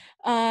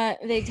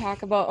 They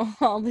talk about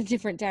all the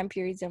different time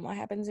periods and what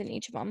happens in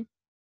each of them.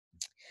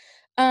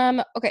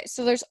 Okay,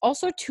 so there's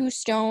also 2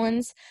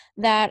 stones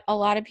that a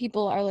lot of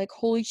people are like,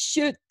 holy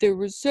shit, there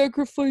was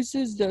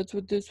sacrifices, that's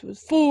what this was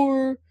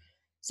for.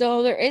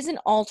 So there is an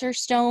altar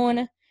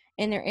stone,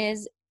 and there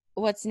is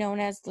what's known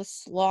as the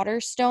slaughter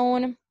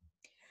stone,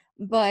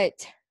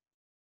 but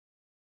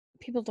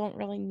people don't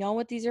really know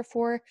what these are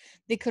for.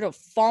 They could have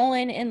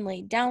fallen and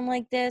laid down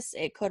like this.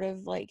 It could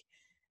have like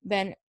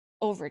been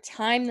over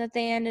time that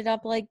they ended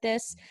up like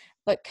this,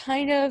 but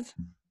kind of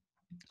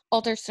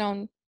altar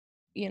stone,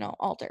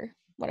 altar,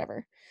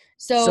 whatever.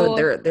 So So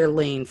they're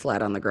laying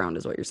flat on the ground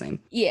is what you're saying.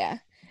 yeah.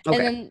 And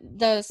Okay. then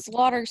the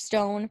slaughter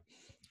stone,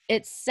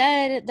 it's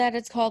said that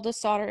it's called the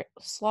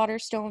slaughter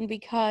stone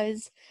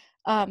because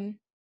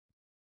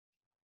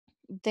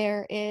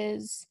there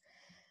is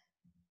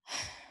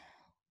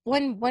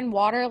when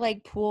water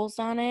like pools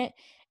on it,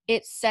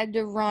 it's said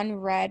to run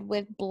red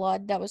with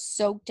blood that was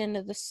soaked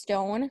into the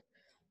stone.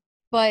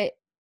 But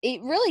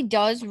it really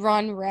does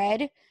run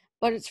red,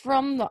 but it's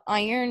from the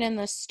iron in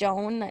the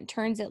stone that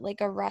turns it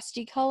like a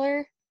rusty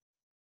color.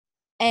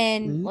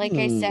 And like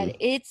I said,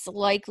 it's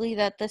likely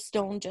that the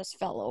stone just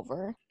fell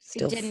over. It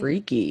Still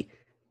freaky.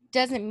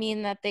 doesn't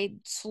mean that they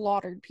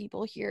slaughtered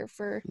people here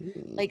for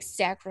like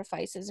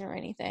sacrifices or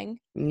anything.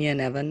 You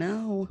never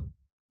know.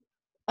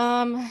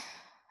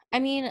 I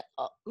mean,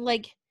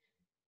 like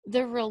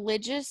the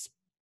religious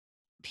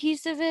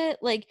piece of it,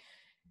 like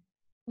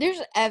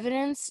there's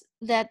evidence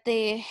that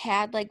they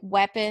had like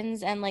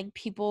weapons and like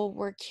people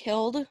were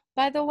killed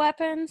by the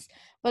weapons,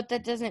 but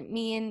that doesn't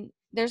mean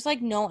there's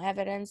like no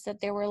evidence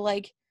that they were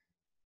like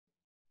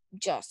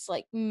just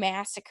like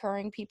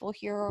massacring people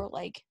here or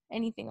like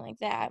anything like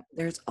that.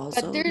 There's But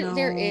also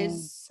there no.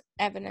 is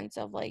evidence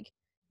of like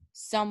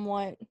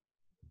somewhat,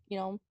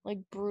 like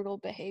brutal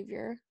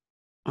behavior.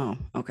 Oh,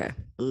 okay.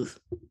 Ugh.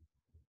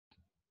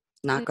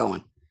 Not N-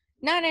 going.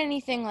 Not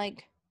anything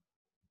like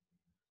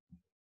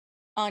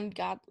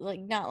ungod, like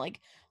not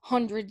like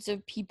hundreds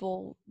of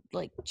people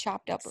like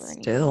chopped up or anything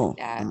like Still.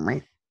 that.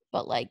 Right.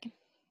 But like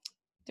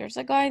there's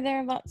a guy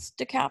there that's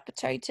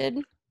decapitated.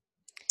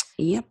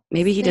 Yep.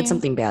 Maybe he did Same.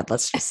 something bad.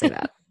 Let's just say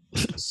that.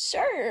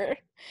 Sure.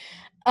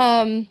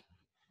 Um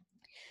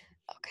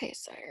okay,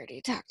 so I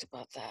already talked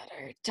about that.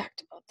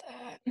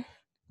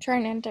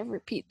 Trying not to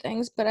repeat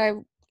things, but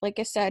like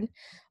I said,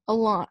 I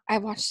watched a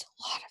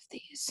lot of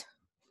these.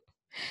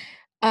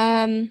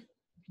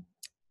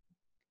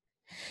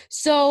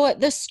 So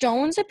the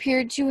stones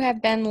appeared to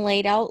have been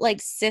laid out like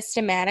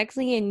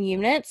systematically in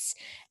units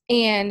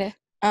and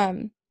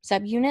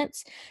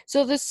subunits.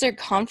 So the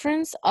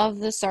circumference of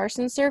the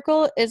Sarsen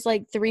circle is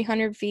like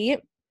 300 feet.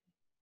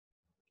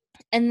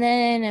 And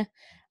then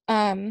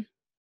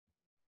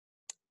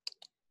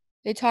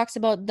it talks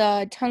about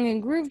the tongue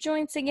and groove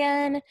joints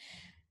again.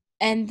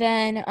 And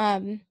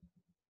then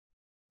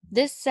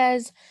this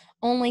says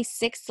only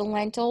 6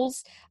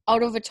 lentils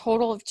out of a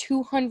total of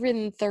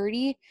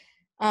 230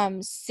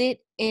 sit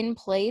in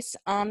place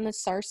on the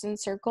Sarsen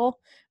circle,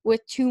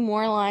 with 2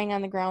 more lying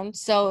on the ground.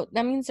 So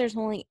that means there's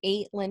only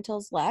 8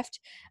 lentils left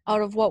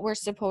out of what were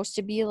supposed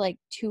to be like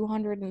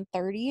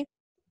 230.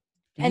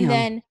 Damn. And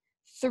then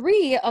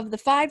 3 of the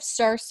 5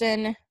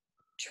 Sarsen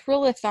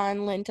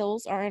trilithon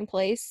lentils are in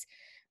place,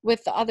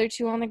 with the other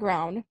 2 on the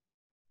ground.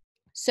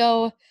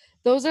 So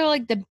those are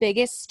like the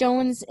biggest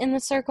stones in the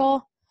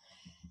circle.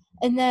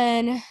 And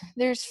then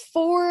there's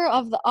 4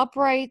 of the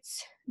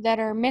uprights that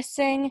are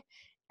missing,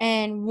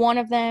 and one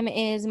of them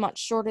is much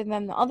shorter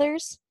than the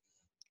others.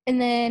 And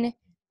then,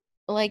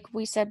 like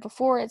we said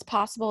before, it's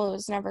possible it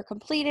was never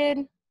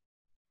completed.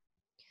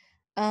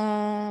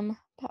 And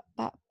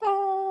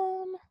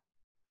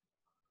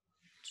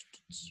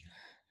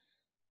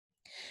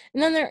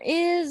then there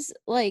is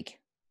like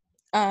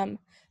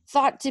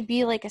thought to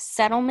be like a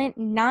settlement,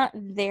 not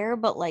there,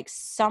 but like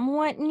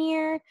somewhat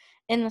near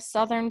in the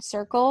southern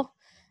circle.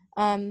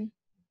 Then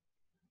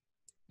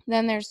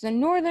there's the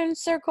northern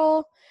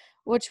circle,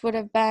 which would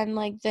have been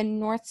like the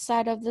north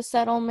side of the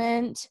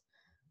settlement.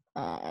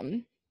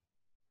 And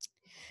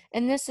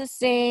this is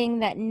saying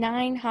that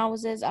 9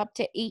 houses up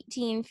to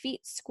 18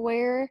 feet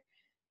square,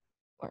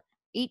 or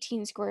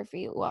 18 square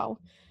feet, wow,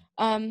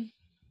 were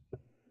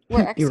You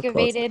were close.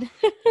 excavated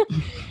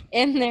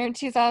in their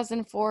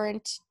 2004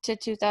 to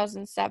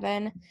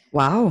 2007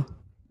 Wow.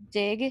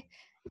 dig.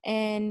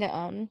 And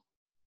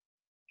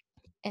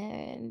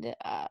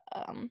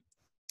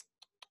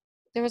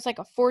there was like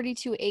a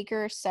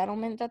 42-acre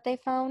settlement that they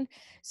found,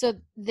 so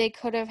they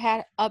could have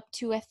had up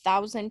to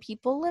 1,000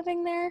 people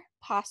living there,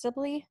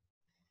 possibly.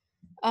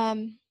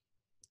 And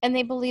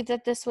they believe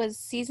that this was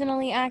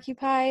seasonally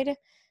occupied,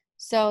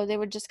 so they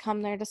would just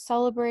come there to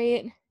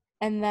celebrate,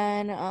 and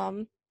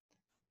then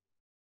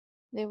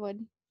they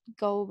would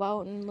go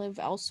about and live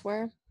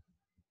elsewhere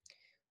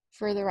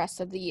for the rest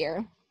of the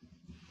year.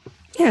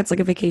 Yeah, it's like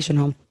a vacation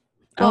home.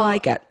 I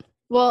like it.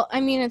 Well, I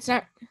mean, it's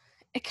not.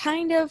 It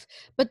kind of,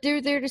 but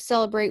they're there to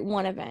celebrate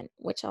one event,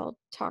 which I'll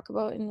talk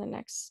about in the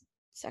next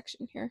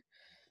section here.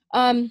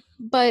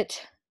 But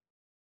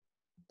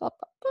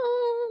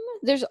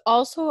There's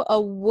also a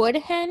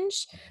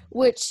Woodhenge,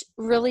 which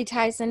really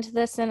ties into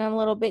this in a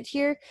little bit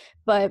here,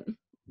 but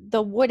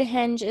the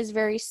Woodhenge is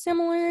very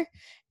similar.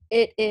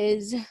 It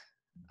is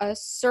a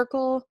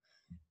circle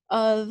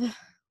of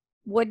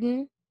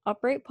wooden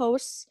upright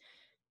posts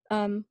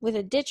with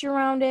a ditch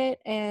around it,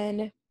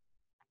 and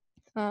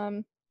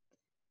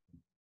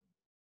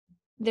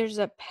there's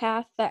a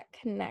path that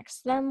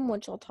connects them,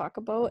 which I'll talk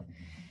about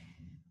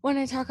when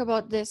I talk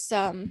about this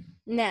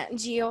Nat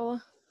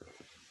Geo.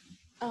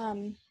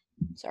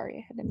 Sorry,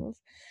 I had to move.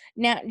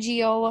 Nat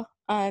Geo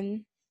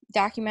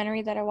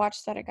documentary that I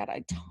watched that I got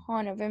a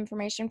ton of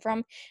information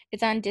from.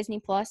 It's on Disney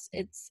Plus.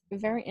 It's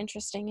very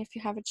interesting. If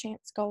you have a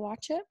chance, go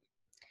watch it.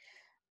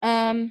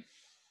 And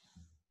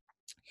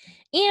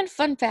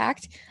fun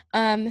fact,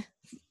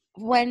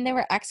 when they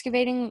were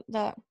excavating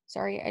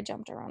sorry, I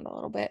jumped around a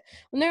little bit.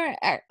 When they were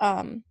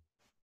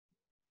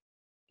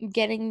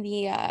getting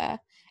the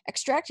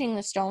extracting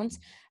the stones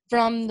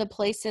from the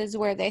places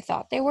where they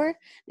thought they were,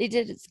 they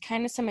did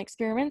kind of some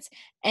experiments,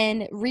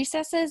 and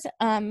recesses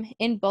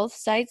in both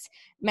sites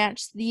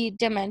matched the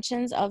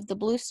dimensions of the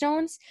blue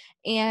stones,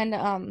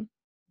 and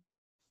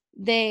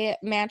they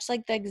matched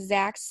like the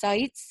exact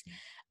sites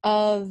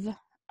of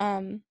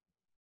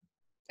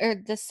or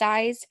the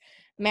size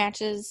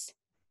matches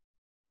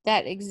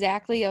that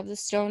exactly of the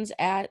stones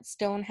at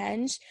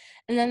Stonehenge.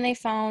 And then they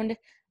found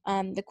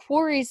the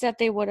quarries that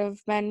they would have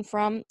been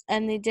from,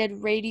 and they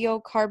did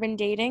radiocarbon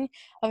dating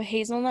of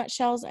hazelnut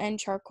shells and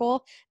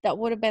charcoal that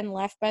would have been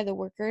left by the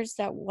workers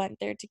that went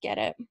there to get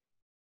it.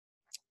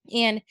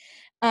 And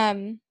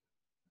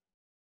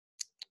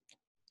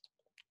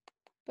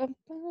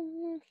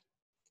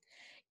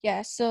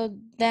yeah, so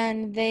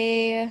then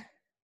they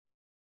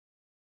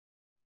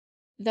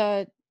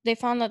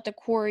found that the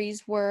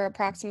quarries were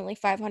approximately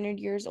 500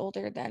 years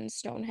older than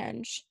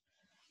Stonehenge.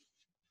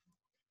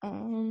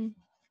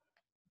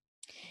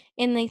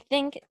 And they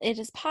think it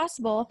is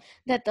possible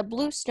that the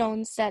blue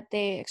stones that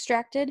they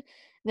extracted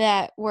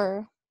that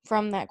were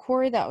from that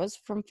quarry that was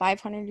from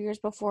 500 years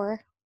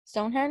before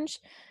Stonehenge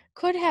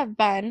could have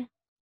been,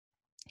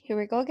 here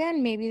we go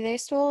again, maybe they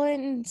stole it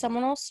and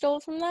someone else stole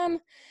it from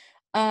them.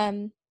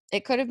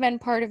 It could have been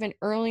part of an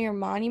earlier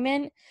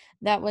monument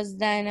that was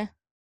then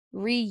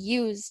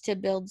reused to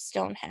build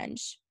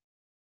Stonehenge.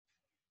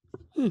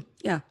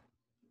 Yeah.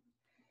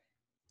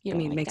 You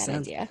don't like makes that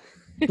sense. idea.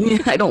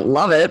 Yeah, I don't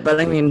love it, but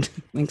I mean,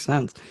 makes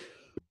sense.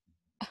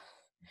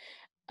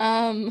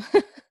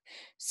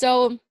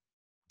 So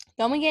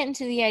then we get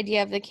into the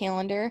idea of the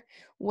calendar,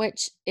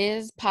 which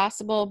is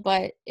possible,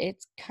 but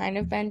it's kind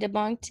of been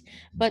debunked.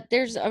 But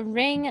there's a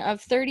ring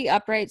of 30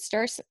 upright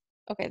stars.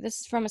 Okay,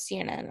 this is from a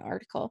CNN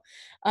article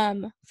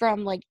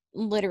from like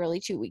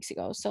literally 2 weeks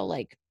ago. So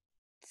like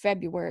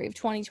February of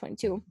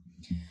 2022.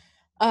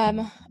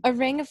 A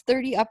ring of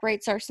 30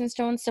 upright sarsen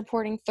stones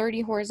supporting 30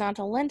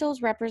 horizontal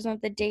lintels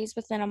represent the days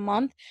within a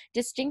month.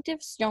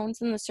 Distinctive stones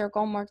in the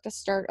circle mark the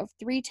start of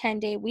 3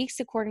 10-day weeks,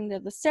 according to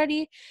the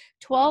study.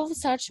 12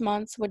 such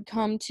months would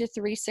come to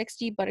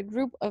 360, but a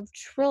group of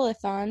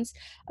trilithons,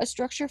 a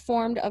structure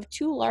formed of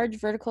 2 large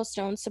vertical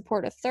stones,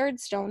 support a third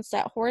stone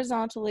set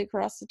horizontally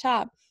across the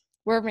top,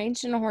 were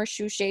arranged in a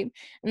horseshoe shape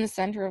in the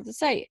center of the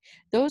site.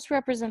 Those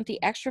represent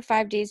the extra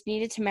 5 days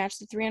needed to match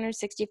the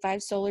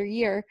 365 solar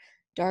year,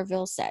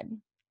 Darville said.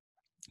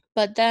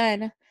 But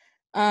then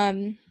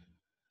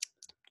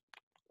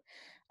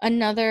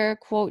another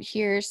quote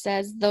here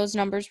says, those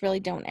numbers really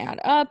don't add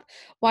up.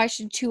 Why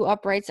should 2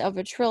 uprights of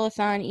a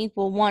trilithon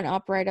equal 1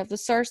 upright of the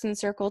sarsen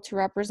circle to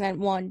represent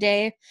 1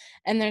 day?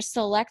 And there's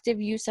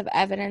selective use of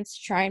evidence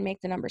to try and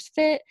make the numbers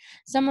fit.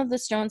 Some of the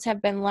stones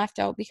have been left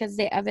out because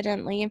they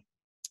evidently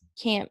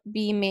can't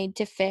be made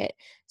to fit,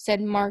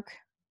 said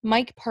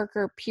Mike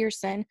Parker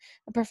Pearson,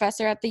 a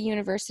professor at the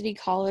University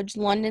College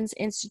London's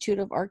Institute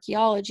of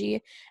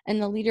Archaeology and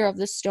the leader of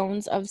the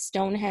Stones of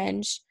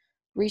Stonehenge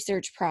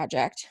research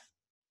project,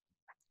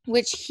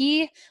 which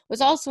he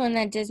was also in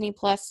that Disney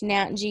Plus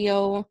Nat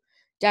Geo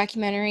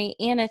documentary,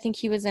 and I think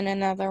he was in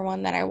another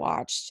one that I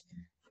watched.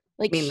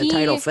 Like, the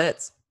title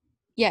fits.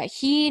 Yeah,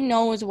 he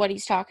knows what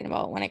he's talking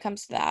about when it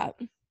comes to that.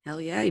 Hell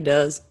yeah, he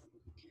does.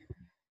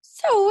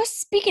 So,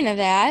 speaking of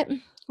that,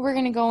 we're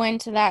going to go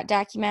into that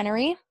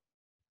documentary.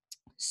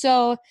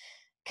 So,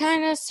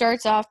 kind of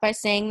starts off by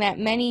saying that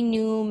many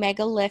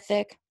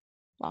megalithic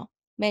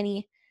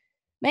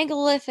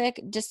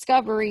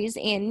discoveries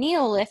and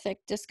Neolithic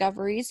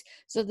discoveries.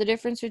 So the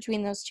difference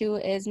between those two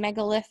is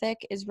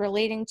megalithic is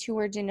relating to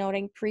or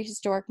denoting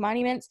prehistoric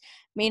monuments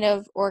made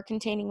of or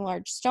containing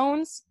large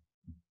stones,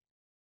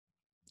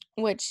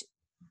 which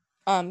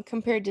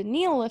compared to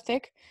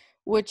Neolithic,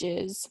 which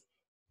is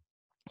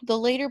the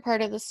later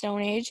part of the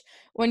Stone Age,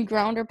 when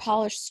ground or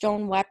polished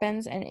stone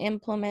weapons and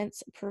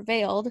implements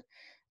prevailed.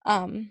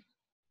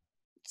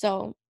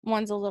 So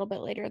one's a little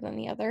bit later than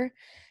the other.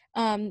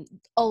 A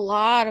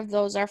lot of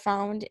those are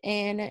found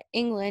in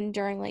England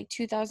during like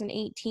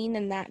 2018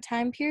 and that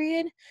time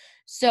period.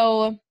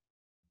 So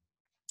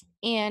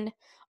And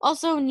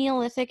also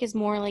Neolithic is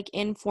more like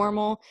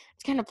informal.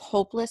 It's kind of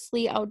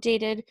hopelessly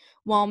outdated,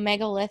 while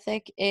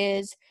megalithic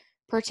is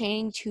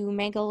pertaining to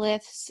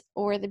megaliths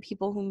or the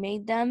people who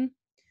made them.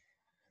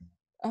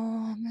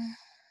 And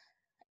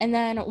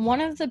then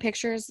one of the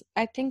pictures,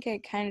 I think I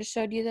kind of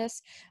showed you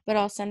this, but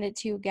I'll send it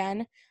to you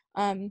again,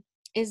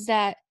 is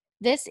that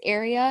this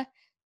area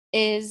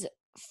is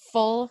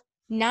full,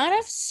 not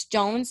of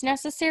stones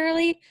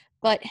necessarily,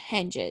 but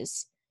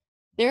henges.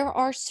 There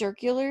are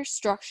circular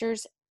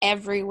structures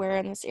everywhere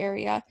in this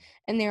area,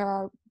 and there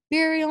are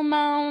burial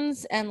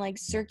mounds and like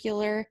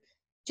circular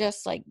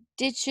just like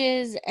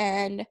ditches,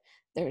 and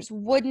there's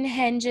wooden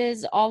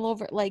henges all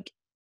over. Like,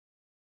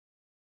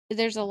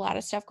 there's a lot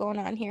of stuff going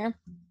on here.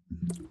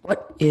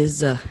 What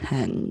is a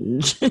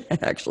henge,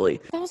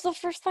 actually? That was the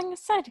first thing I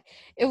said.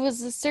 It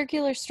was a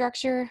circular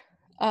structure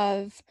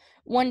of,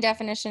 one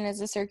definition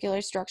is a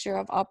circular structure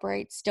of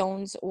upright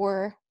stones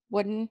or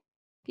wooden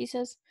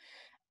pieces,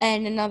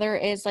 and another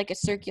is like a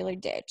circular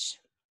ditch.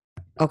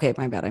 Okay,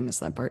 my bad. I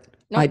missed that part.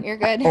 Nope, you're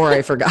good. Or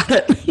I forgot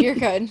it. You're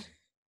good.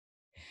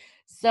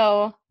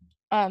 So,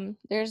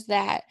 there's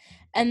that.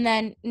 And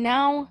then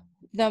now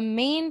the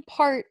main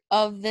part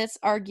of this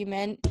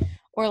argument,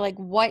 or like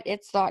what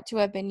it's thought to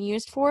have been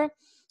used for,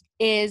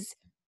 is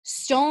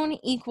stone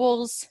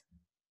equals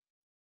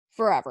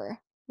forever.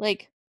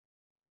 Like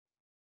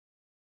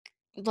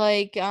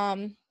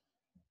kind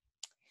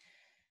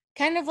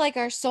of like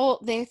our soul,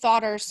 they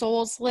thought our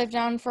souls lived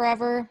on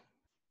forever.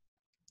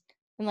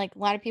 And like a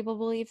lot of people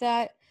believe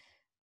that.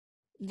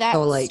 That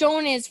So, like,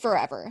 stone is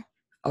forever.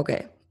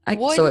 okay.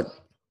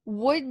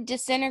 Wood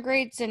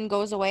disintegrates and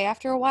goes away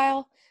after a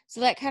while. So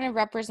that kind of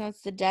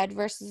represents the dead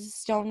versus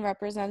stone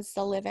represents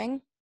the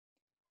living.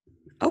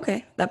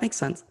 Okay, that makes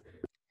sense.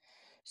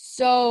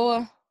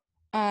 So,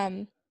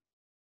 okay,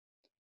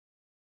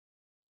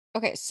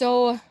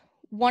 so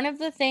one of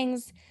the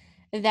things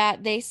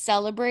that they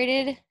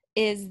celebrated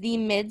is the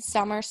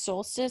midsummer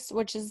solstice,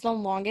 which is the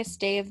longest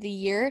day of the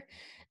year.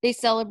 They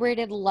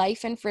celebrated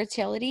life and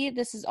fertility.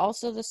 This is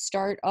also the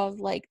start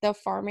of like the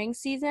farming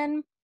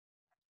season.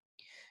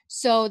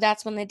 So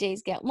that's when the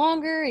days get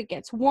longer, it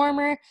gets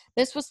warmer.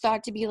 This was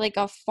thought to be like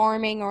a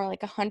farming or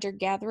like a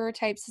hunter-gatherer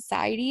type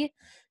society.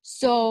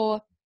 So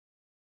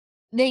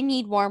they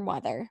need warm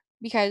weather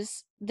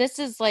because this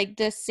is like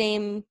the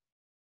same,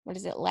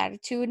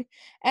 latitude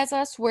as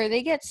us, where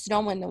they get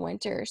snow in the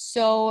winter.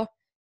 So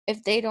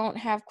if they don't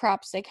have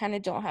crops, they kind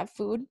of don't have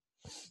food.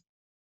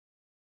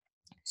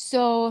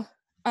 So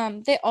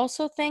they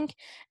also think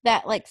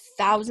that like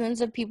thousands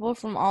of people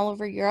from all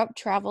over Europe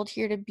traveled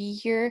here to be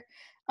here,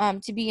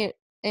 to be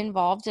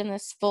involved in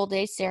this full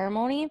day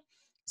ceremony.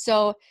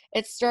 So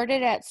it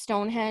started at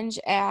Stonehenge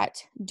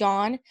at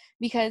dawn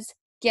because,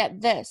 get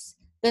this,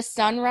 the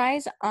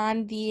sunrise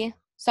on the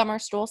summer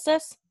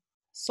solstice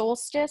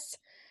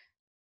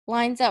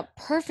lines up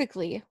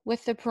perfectly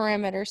with the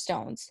perimeter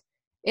stones.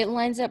 It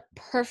lines up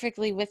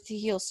perfectly with the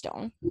heel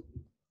stone.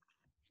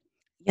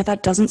 Yeah,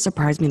 that doesn't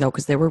surprise me though,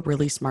 because they were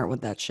really smart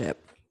with that shit.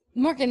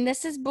 Morgan,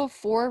 this is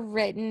before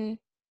written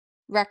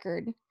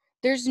record.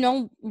 There's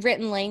no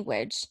written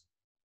language.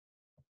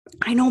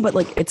 I know, but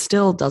like it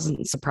still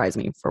doesn't surprise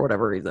me for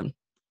whatever reason.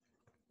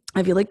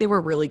 I feel like they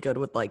were really good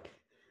with like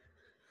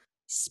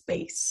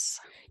space.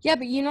 Yeah,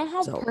 but you know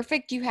how So,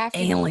 perfect you have to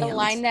be to aliens.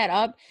 line that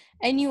up,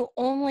 and you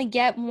only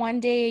get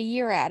 1 day a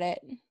year at it.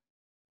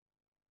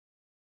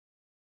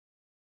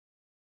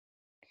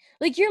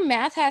 Like, your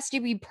math has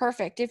to be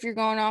perfect if you're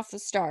going off the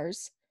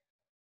stars.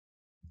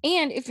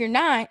 And if you're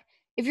not,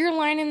 if you're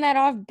lining that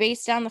off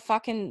based on the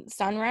fucking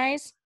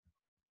sunrise,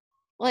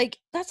 like,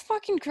 that's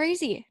fucking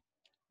crazy.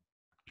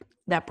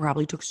 That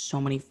probably took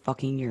so many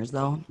fucking years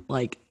though.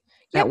 Like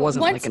Yeah, that but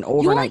wasn't like an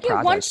overnight you only get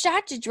project. one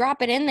shot to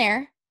drop it in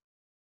there.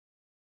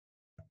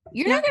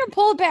 You're Yeah. not gonna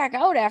pull it back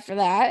out after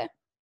that.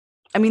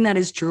 I mean, that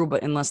is true,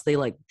 but unless they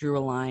like drew a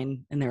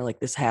line and they're like,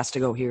 this has to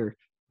go here.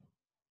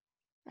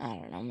 I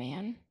don't know,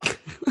 man.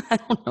 I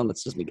don't know.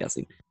 That's just me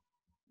guessing.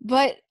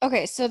 But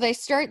okay, so they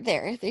start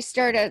there. They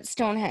start at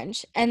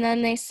Stonehenge, and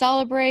then they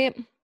celebrate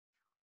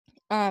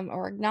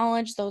or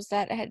acknowledge those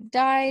that had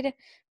died,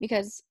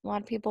 because a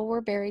lot of people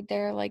were buried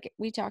there, like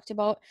we talked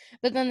about.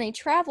 But then they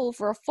travel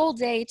for a full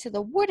day to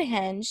the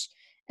Woodhenge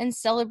and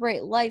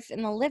celebrate life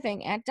in the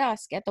living at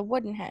dusk at the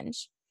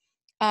Woodhenge.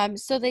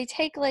 So they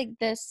take like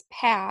this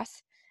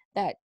path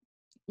that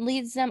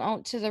leads them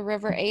out to the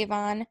River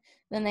Avon.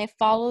 Then they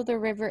follow the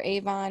River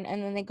Avon,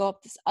 and then they go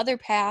up this other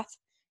path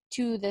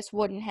to this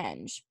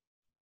Woodhenge.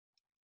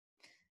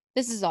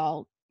 This is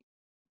all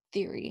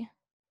theory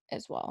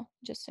as well,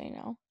 just so you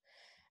know.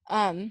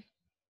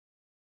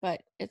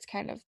 But it's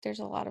kind of, there's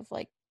a lot of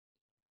like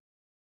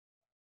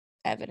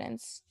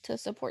evidence to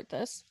support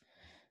this.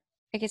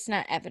 Like, it's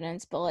not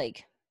evidence, but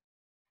like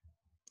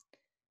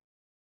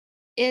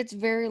it's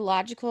very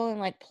logical and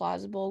like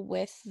plausible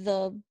with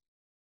the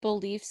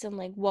beliefs and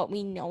like what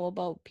we know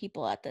about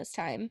people at this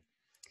time.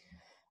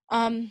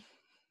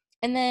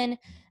 And then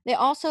they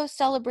also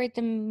celebrate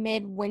the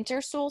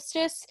midwinter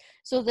solstice.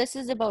 So this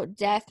is about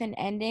death and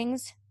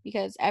endings.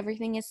 because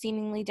everything is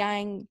seemingly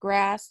dying.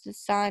 Grass, the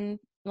sun,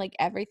 like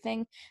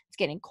everything. It's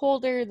getting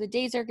colder. The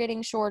days are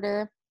getting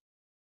shorter.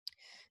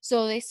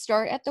 So they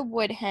start at the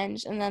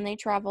Woodhenge and then they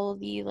travel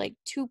the like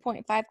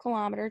 2.5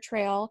 kilometer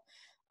trail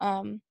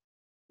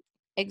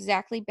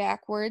exactly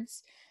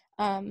backwards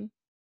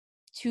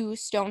to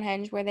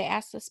Stonehenge, where they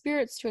ask the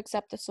spirits to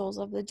accept the souls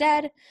of the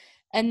dead.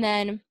 And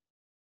then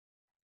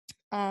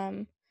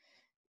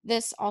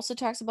this also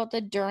talks about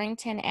the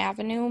Durrington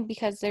Avenue,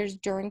 because there's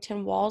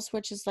Durrington Walls,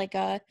 which is like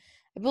I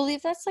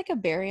believe that's like a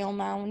burial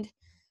mound.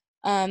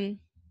 And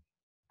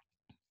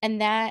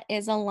that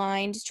is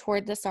aligned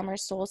toward the summer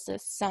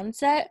solstice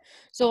sunset.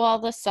 So while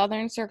the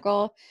southern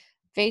circle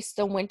faced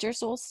the winter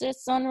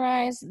solstice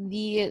sunrise,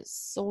 the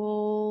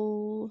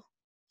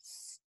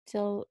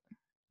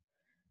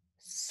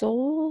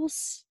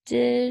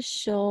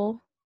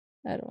solstitial,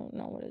 I don't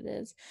know what it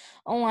is,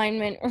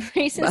 alignment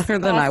raises Better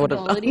the than I would have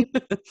possibility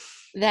done.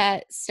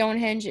 that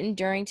Stonehenge and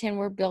Durrington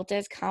were built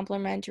as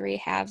complementary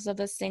halves of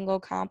a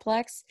single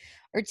complex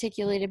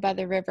articulated by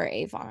the River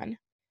Avon.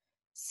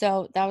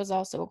 So that was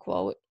also a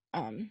quote.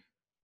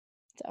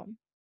 So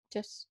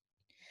just,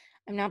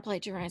 I'm not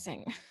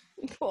plagiarizing.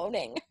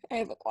 Quoting. I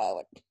have a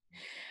quote.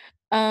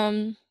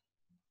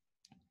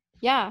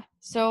 Yeah,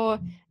 so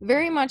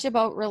very much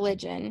about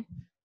religion,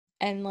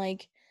 and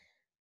like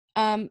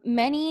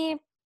many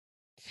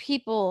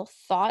people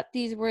thought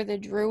these were the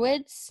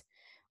Druids,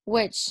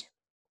 which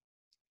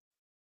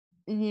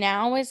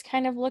now is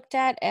kind of looked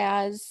at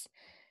as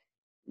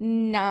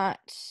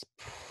not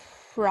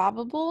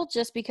probable,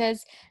 just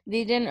because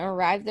they didn't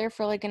arrive there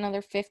for like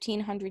another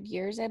 1500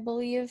 years, I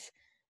believe.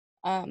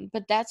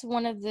 But that's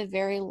one of the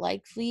very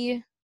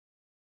likely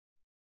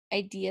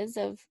ideas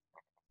of,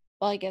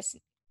 well, I guess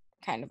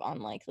kind of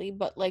unlikely,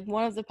 but like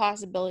one of the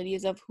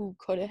possibilities of who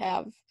could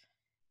have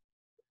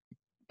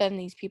been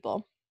these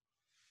people.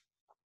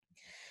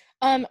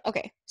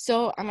 Okay,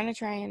 so I'm gonna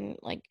try and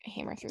like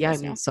hammer through Yeah, I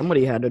this mean, now.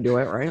 somebody had to do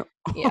it, right?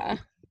 Yeah.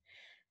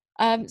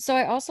 So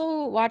I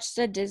also watched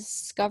a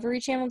Discovery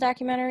Channel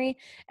documentary,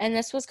 and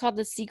this was called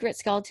The Secret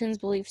Skeletons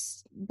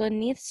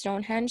Beneath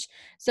Stonehenge.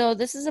 So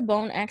this is a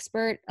bone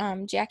expert,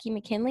 Jackie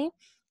McKinley.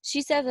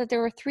 She said that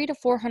there were 300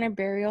 to 400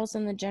 burials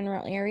in the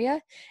general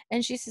area,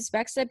 and she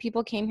suspects that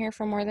people came here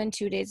for more than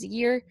 2 days a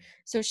year.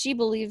 So she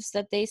believes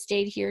that they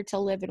stayed here to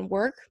live and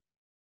work.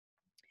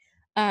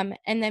 And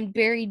then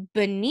buried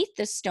beneath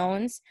the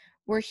stones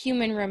were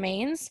human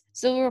remains.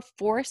 So there were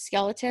 4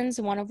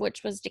 skeletons, one of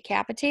which was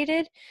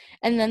decapitated.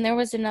 And then there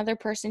was another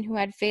person who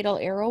had fatal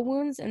arrow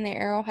wounds, and the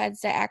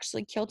arrowheads that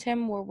actually killed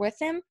him were with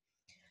him.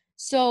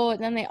 So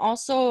then they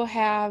also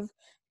have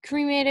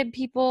cremated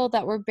people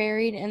that were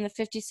buried in the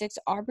 56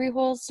 Aubrey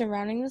holes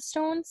surrounding the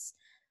stones.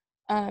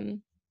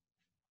 Then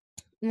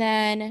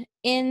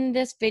in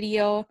this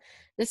video,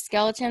 the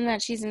skeleton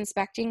that she's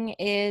inspecting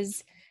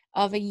is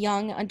of a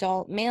young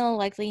adult male,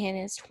 likely in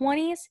his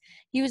 20s.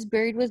 He was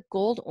buried with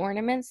gold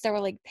ornaments that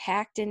were like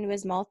packed into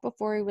his mouth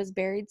before he was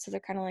buried, so they're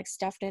kind of like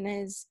stuffed in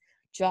his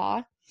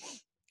jaw.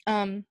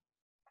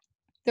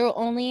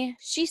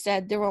 She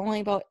said there were only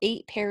about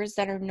 8 pairs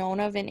that are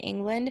known of in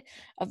England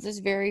of this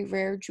very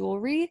rare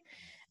jewelry.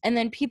 And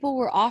then people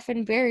were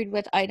often buried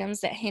with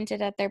items that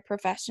hinted at their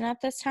profession at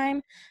this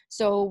time.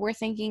 So we're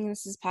thinking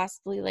this is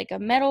possibly like a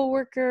metal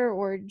worker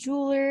or a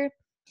jeweler.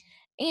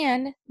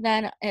 And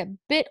then a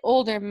bit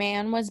older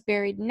man was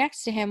buried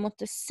next to him with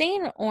the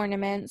same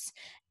ornaments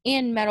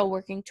and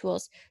metalworking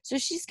tools. So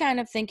she's kind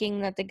of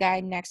thinking that the guy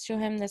next to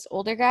him, this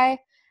older guy,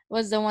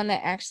 was the one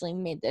that actually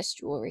made this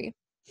jewelry.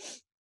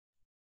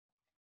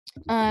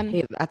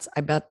 Hey,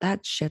 I bet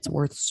that shit's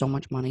worth so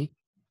much money.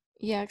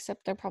 Yeah,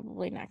 except they're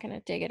probably not going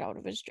to dig it out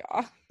of his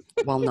jaw.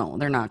 Well, no,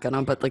 they're not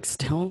gonna, but like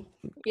still.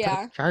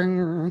 Yeah.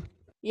 Ka-ching.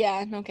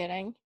 Yeah, no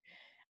kidding.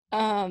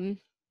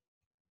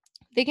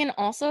 They can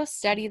also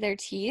study their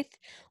teeth,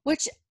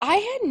 which I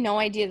had no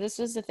idea this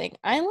was a thing.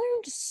 I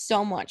learned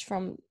so much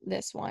from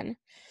this one.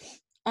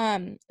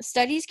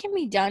 Studies can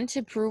be done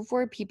to prove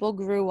where people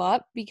grew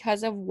up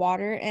because of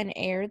water and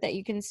air that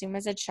you consume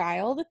as a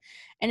child,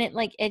 and it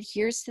like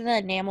adheres to the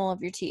enamel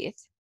of your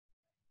teeth.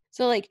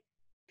 So like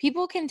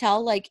people can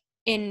tell, like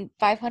in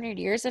 500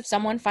 years, if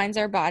someone finds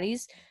our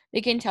bodies, they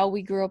can tell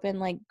we grew up in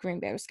like Green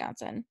Bay,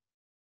 Wisconsin.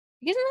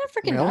 Isn't that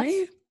freaking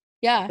Really? nuts?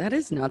 Yeah. That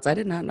is nuts. I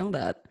did not know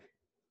that.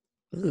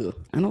 Ooh,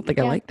 I don't think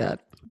I Yeah. like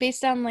that.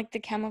 Based on like the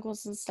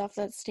chemicals and stuff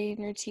that stay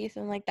in your teeth,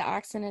 and like the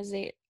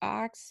oxidization,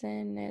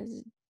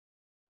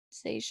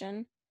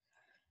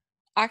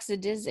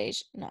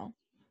 no,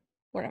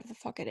 whatever the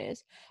fuck it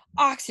is,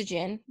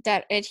 oxygen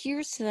that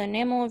adheres to the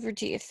enamel of your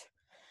teeth,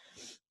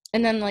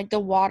 and then like the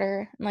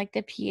water and like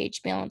the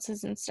pH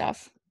balances and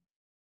stuff.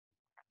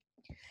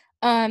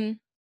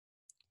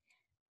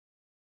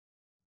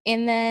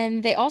 And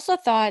then they also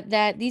thought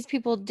that these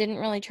people didn't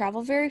really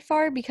travel very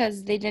far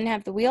because they didn't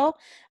have the wheel,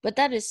 but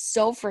that is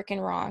so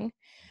freaking wrong.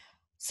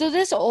 So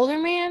this older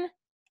man,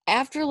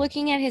 after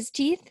looking at his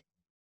teeth,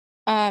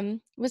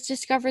 was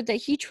discovered that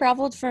he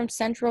traveled from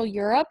Central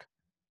Europe,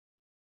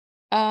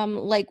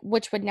 like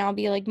which would now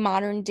be like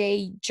modern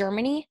day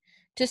Germany,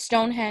 to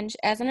Stonehenge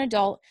as an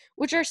adult,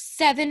 which are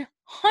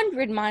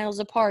 700 miles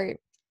apart.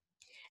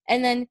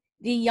 And then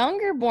the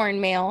younger born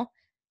male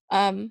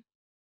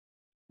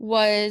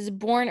was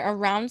born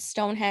around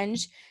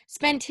Stonehenge,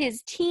 spent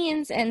his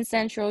teens in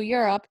Central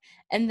Europe,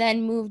 and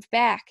then moved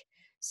back.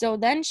 So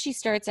then she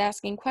starts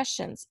asking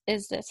questions.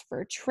 Is this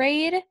for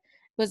trade?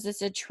 Was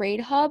this a trade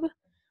hub?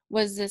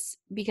 Was this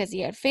because he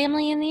had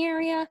family in the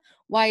area?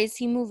 Why is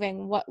he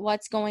moving?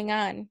 What's going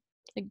on?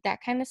 Like that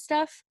kind of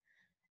stuff.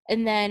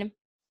 And then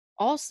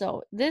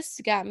also, this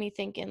got me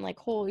thinking, like,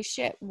 holy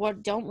shit,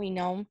 what don't we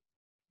know?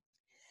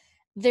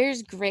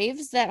 There's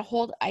graves that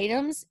hold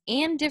items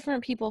and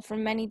different people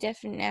from many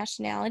different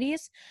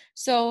nationalities.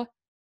 So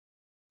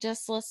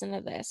just listen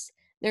to this.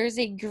 There's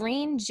a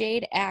green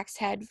jade axe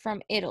head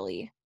from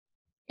Italy,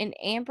 an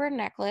amber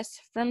necklace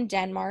from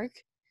Denmark,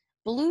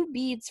 blue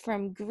beads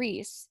from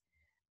Greece,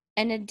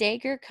 and a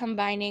dagger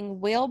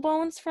combining whale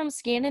bones from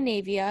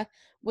Scandinavia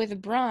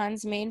with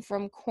bronze made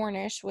from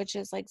Cornish, which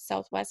is like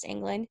southwest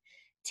England,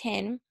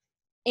 tin,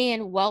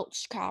 and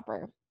Welsh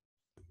copper.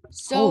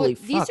 So Holy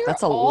these fuck, are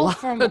that's a all lot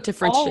from of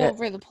different all shit.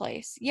 over the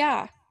place.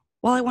 Yeah.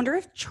 Well, I wonder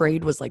if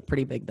trade was like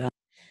pretty big then.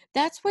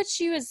 That's what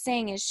she was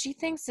saying, is she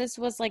thinks this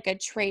was like a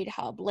trade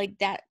hub. Like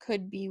that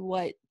could be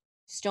what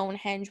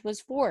Stonehenge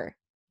was for.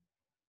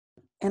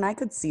 And I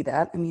could see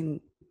that. I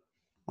mean,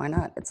 why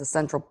not? It's a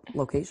central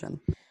location.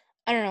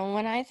 I don't know.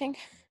 When I think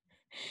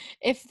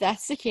if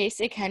that's the case,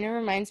 it kind of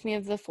reminds me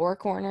of the Four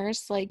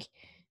Corners, like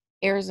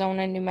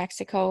Arizona, New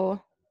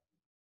Mexico,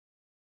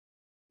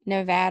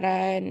 Nevada,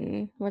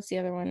 and what's the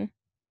other one?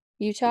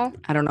 Utah?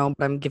 I don't know,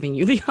 but I'm giving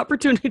you the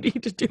opportunity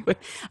to do it.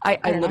 I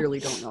don't know. literally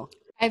don't know.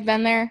 I've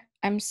been there.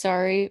 I'm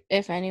sorry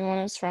if anyone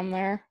is from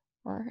there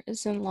or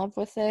is in love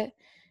with it.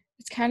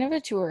 It's kind of a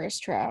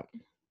tourist trap.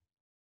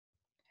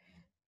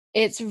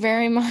 It's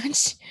very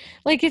much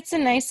like it's a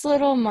nice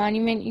little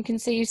monument. You can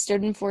say you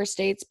stood in 4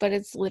 states, but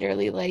it's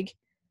literally like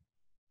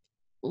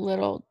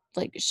little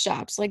like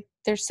shops. Like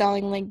they're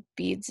selling like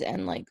beads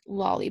and like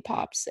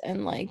lollipops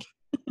and like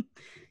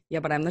Yeah,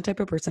 but I'm the type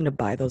of person to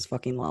buy those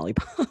fucking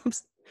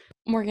lollipops.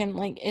 Morgan,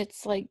 like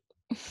it's like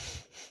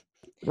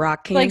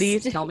Rock like candy?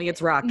 Tell me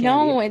it's rock candy.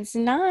 no, it's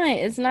not.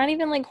 It's not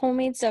even like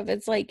homemade stuff.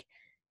 It's like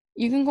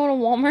you can go to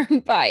Walmart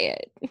and buy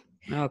it.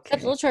 Okay.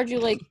 Except they'll charge you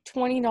like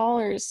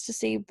 $20 to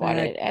say you bought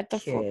it at the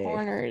Four Okay.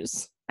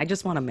 Corners. I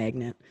just want a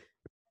magnet.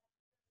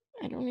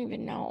 I don't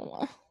even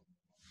know.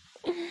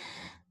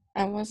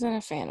 I wasn't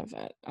a fan of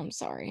it. I'm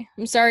sorry.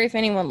 I'm sorry if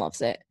anyone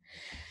loves it.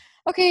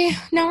 Okay,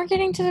 now we're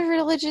getting to the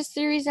religious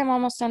theories. I'm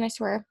almost done, I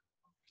swear.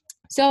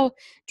 So,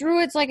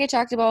 Druids, like I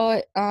talked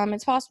about,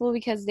 it's possible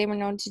because they were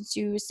known to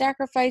do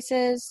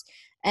sacrifices,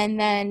 and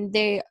then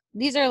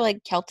these are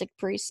like Celtic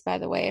priests, by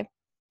the way.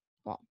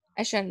 Well,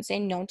 I shouldn't say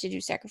known to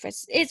do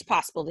sacrifices. It's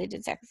possible they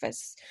did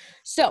sacrifices.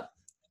 So,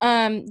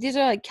 these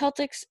are like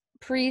Celtic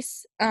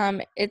priests.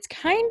 It's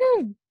kind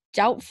of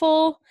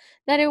doubtful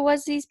that it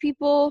was these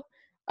people,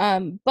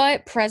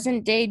 but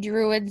present day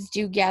Druids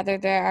do gather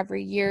there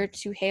every year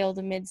to hail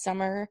the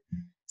midsummer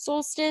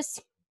solstice.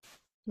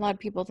 A lot of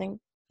people think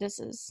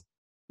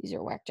these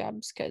are whack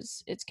jobs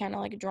because it's kind of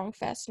like a drunk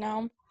fest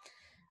now.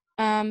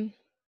 And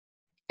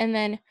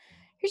then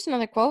here's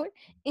another quote.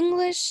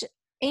 English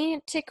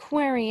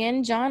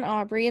antiquarian John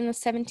Aubrey in the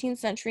 17th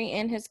century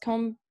and his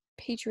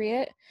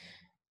compatriot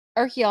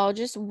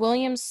archaeologist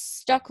William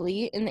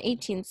Stukeley in the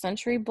 18th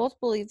century both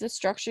believed the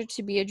structure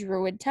to be a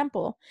Druid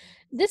temple.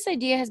 This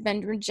idea has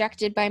been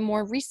rejected by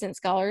more recent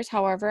scholars.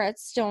 However, at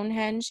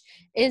Stonehenge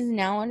is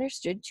now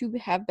understood to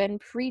have been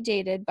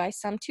predated by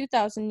some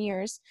 2,000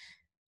 years.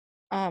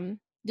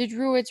 The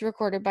Druids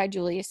recorded by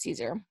Julius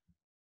Caesar.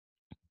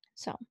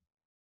 So.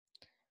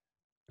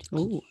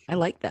 Ooh, I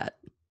like that.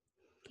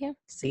 Yeah.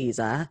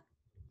 Caesar.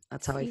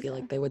 That's how I feel Caesar.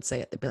 like they would say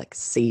it. They'd be like,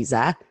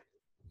 Caesar.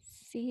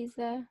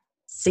 Caesar.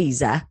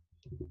 Caesar.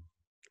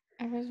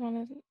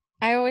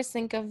 I always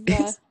think of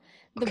the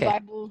Okay.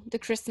 Bible, the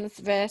Christmas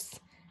verse.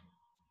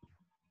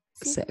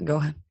 Go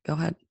ahead. Go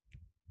ahead.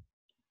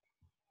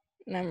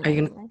 No, Are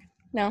you gonna?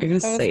 No, Are you gonna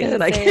say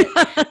it?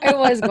 I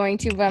was going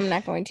to, but I'm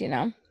not going to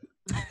now.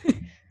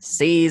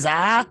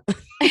 Caesar.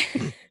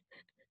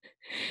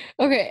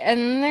 Okay, and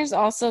then there's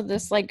also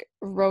this like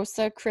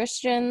Rosa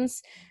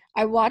Christians.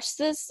 I watched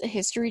this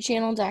History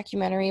Channel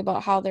documentary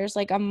about how there's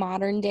like a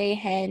modern day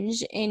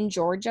henge in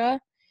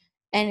Georgia,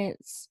 and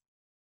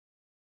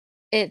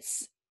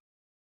its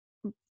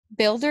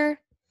builder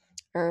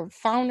or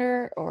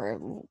founder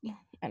or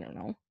I don't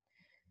know,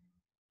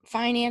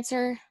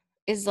 financer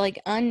is like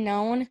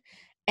unknown,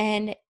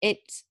 and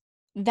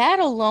that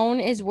alone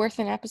is worth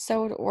an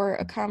episode or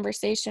a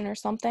conversation or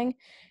something.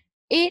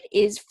 It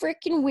is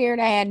freaking weird.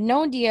 I had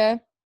no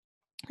idea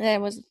that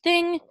it was a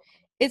thing.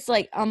 It's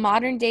like a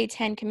modern day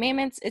 10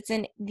 Commandments. It's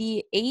in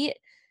the 8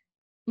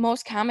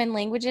 most common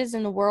languages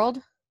in the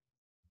world.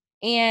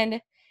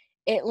 And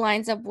it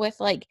lines up with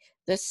like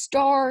the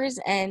stars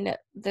and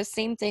the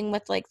same thing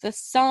with like the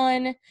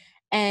sun.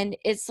 And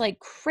it's like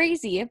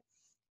crazy.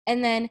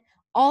 And then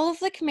all of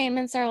the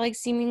commandments are like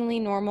seemingly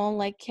normal.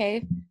 Like,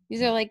 okay,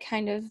 these are like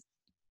kind of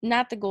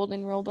not the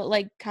golden rule, but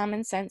like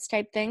common sense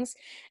type things.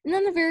 And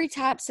then the very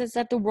top says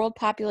that the world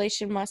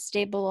population must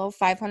stay below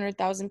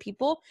 500,000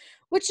 people,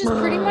 which is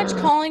pretty much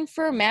calling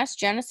for a mass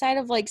genocide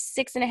of like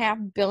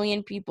 6.5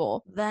 billion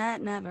people.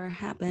 That never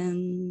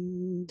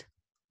happened.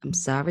 I'm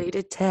sorry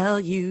to tell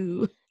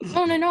you.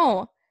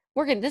 No.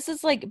 Morgan, this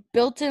is like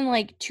built in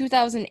like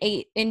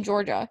 2008 in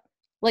Georgia.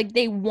 Like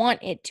they want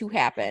it to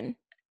happen.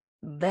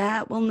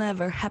 That will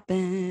never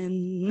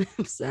happen.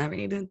 I'm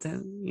sorry to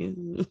tell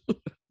you.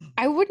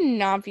 I would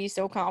not be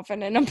so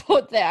confident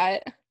about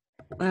that.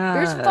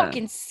 There's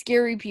fucking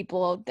scary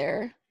people out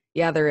there.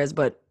 Yeah, there is,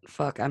 but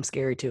fuck, I'm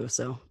scary too,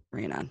 so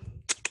bring it on.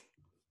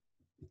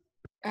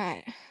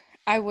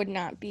 I would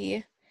not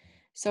be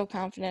so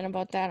confident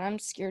about that. I'm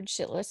scared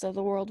shitless of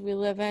the world we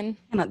live in.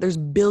 There's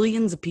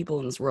billions of people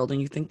in this world,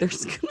 and you think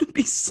there's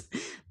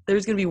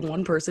gonna be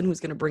one person who's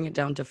gonna bring it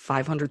down to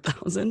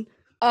 500,000?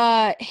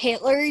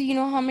 Hitler, you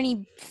know how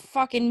many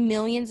fucking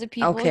millions of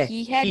people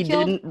he had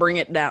killed? Didn't bring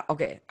it down.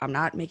 Okay, I'm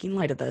not making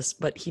light of this,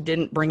 but he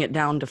didn't bring it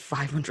down to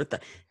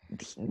 500,000.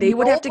 They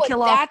would have to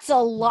kill off. That's a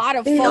lot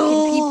of fucking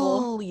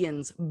people.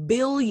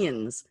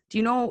 Billions. Do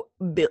you know?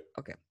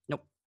 Okay,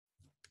 nope.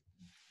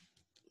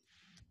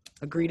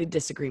 Agree to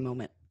disagree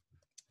moment.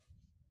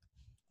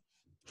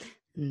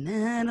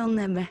 That'll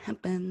never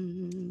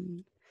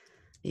happen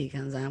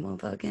because I will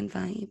fucking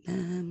fight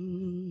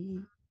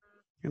them.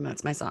 And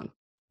that's my song.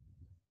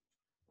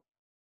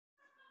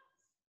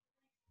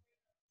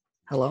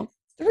 Hello?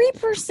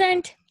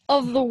 3%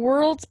 of the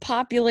world's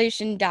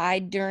population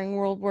died during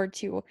World War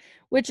II,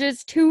 which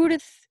is what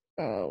is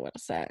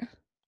that?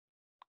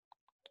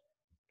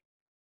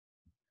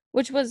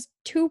 Which was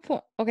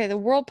the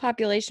world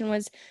population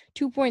was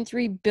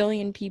 2.3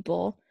 billion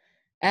people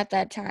at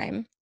that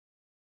time.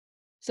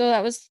 So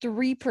that was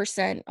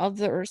 3% of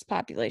the Earth's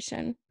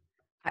population.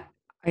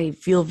 I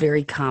feel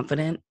very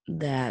confident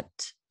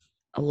that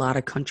a lot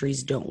of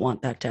countries don't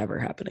want that to ever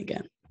happen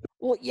again.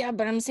 Well, yeah,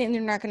 but I'm saying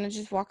they're not going to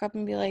just walk up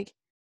and be like,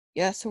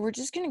 yeah, so we're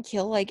just going to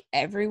kill like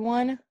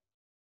everyone.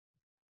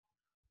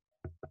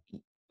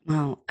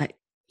 Well, I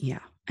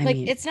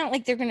mean, it's not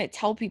like they're going to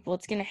tell people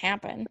it's going to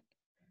happen.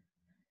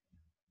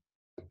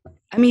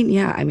 I mean,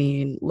 yeah. I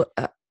mean,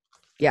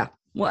 yeah.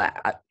 Well,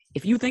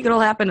 if you think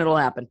it'll happen, it'll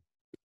happen.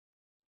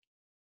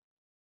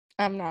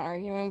 I'm not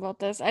arguing about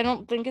this. I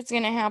don't think it's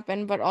going to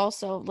happen, but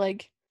also,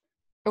 like,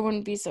 I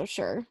wouldn't be so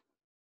sure.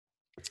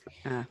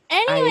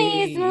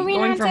 Anyways,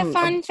 moving on to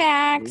fun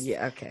facts.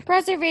 Yeah, okay.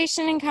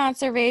 Preservation and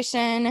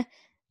conservation.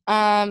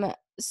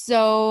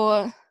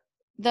 So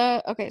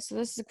this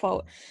is a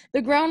quote.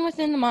 The ground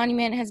within the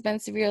monument has been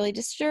severely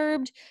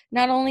disturbed,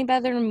 not only by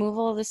the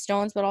removal of the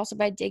stones, but also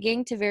by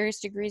digging to various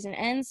degrees and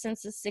ends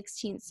since the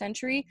 16th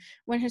century,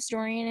 when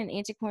historian and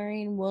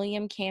antiquarian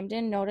William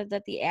Camden noted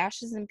that the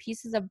ashes and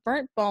pieces of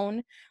burnt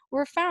bone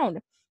were found.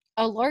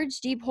 A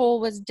large deep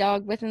hole was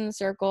dug within the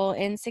circle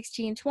in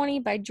 1620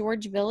 by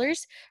George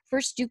Villiers,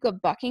 first Duke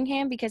of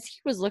Buckingham, because he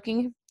was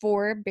looking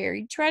for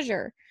buried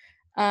treasure.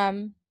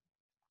 And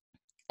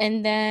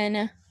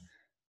then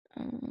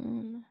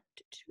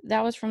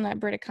that was from that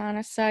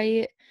Briticana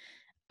site.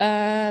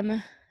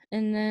 And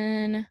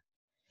then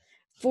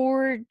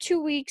for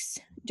 2 weeks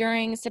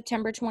during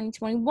September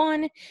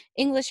 2021,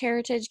 English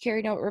Heritage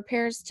carried out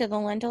repairs to the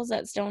lintels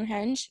at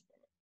Stonehenge,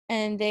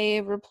 and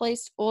they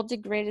replaced old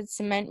degraded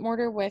cement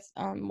mortar with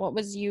that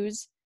was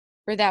used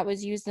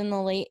in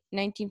the late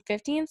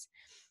 1950s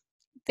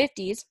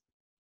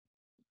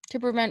to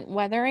prevent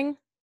weathering.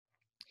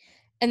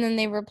 And then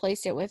they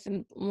replaced it with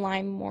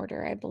lime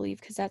mortar, I believe,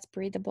 because that's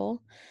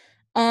breathable.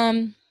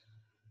 And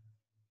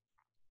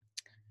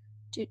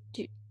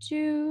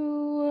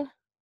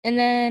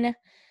then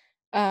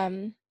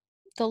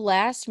the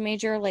last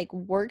major like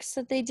works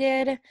that they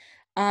did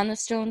on the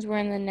stones were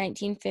in the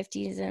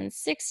 1950s and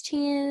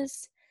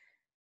 60s.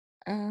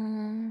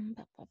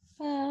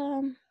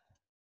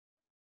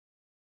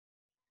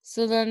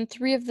 So then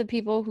 3 of the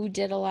people who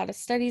did a lot of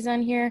studies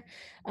on here,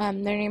 their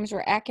names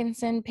were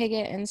Atkinson,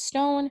 Piggott, and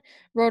Stone,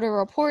 wrote a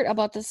report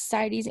about the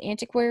Society's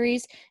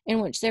antiquaries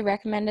in which they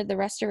recommended the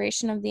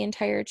restoration of the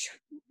entire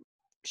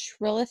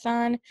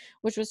Trilithon,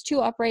 which was 2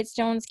 upright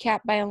stones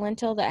capped by a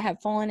lintel that had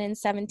fallen in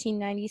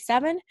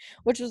 1797,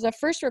 which was the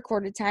first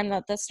recorded time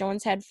that the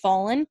stones had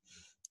fallen,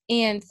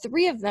 and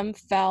 3 of them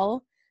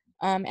fell.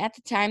 At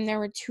the time, there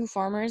were 2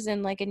 farmers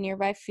in like a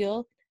nearby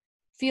field,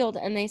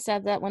 and they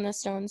said that when the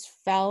stones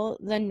fell,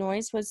 the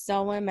noise was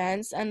so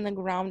immense and the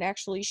ground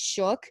actually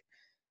shook,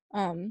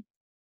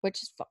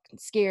 which is fucking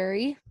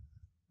scary.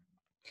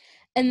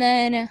 And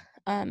then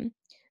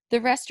the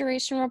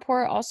restoration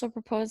report also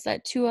proposed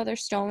that 2 other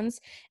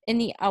stones in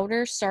the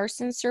outer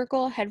Sarsen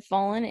circle had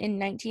fallen in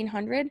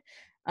 1900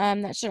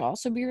 that should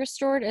also be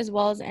restored, as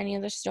well as any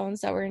other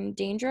stones that were in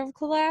danger of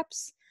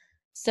collapse.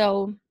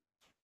 So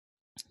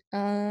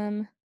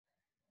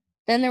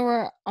then there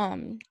were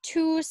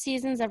 2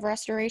 seasons of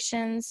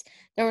restorations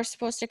that were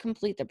supposed to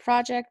complete the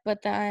project,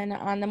 but then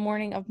on the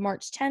morning of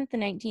March 10th,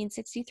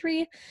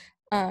 1963,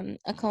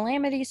 a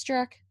calamity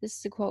struck. This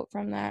is a quote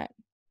from that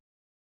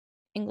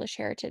English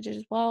heritage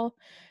as well.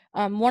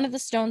 One of the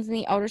stones in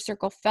the outer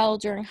circle fell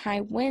during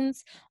high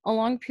winds. A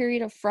long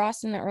period of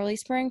frost in the early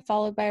spring,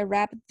 followed by a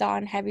rapid thaw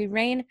and heavy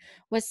rain,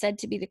 was said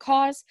to be the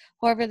cause.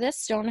 However, this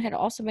stone had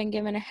also been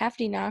given a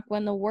hefty knock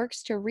when the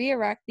works to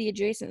re-erect the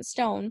adjacent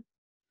stone.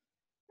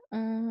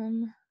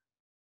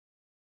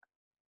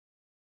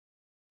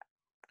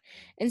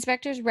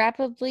 Inspectors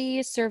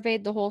rapidly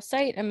surveyed the whole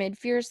site amid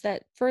fears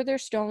that further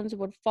stones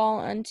would fall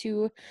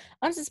onto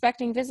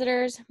unsuspecting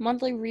visitors.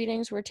 Monthly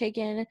readings were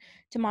taken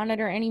to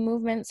monitor any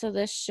movement, so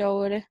this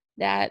showed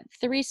that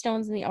 3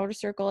 stones in the outer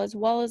circle, as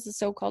well as the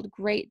so-called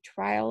Great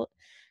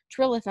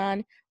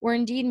Trilithon, were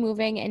indeed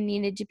moving and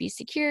needed to be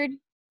secured.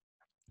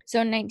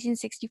 So in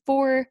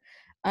 1964,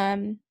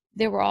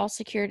 they were all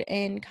secured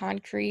in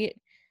concrete,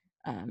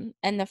 and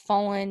the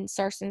fallen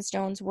sarsen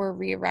stones were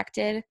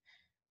re-erected.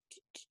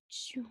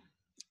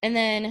 And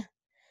then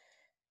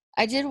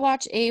I did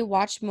watch a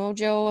Watch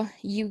Mojo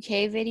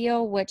UK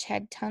video, which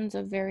had tons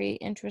of very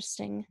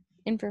interesting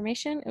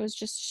information. It was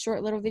just a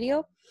short little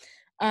video.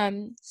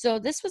 So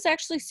this was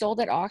actually sold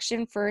at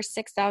auction for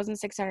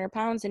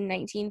 £6,600 in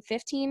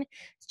 1915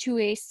 to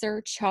a Sir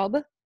Chubb,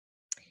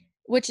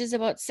 which is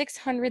about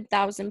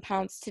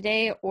 £600,000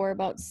 today, or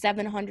about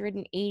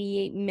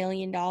 $788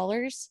 million,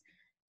 or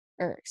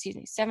excuse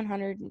me,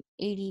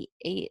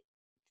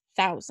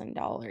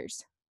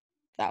 $788,000.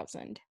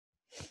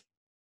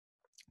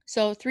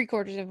 So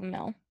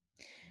 $750,000.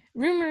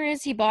 Rumor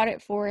is he bought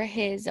it for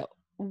his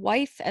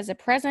wife as a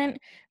present,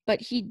 but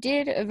he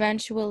did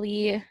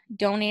eventually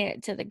donate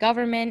it to the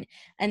government,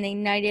 and they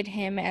knighted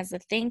him as a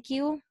thank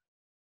you.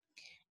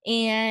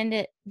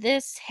 And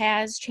this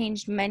has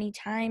changed many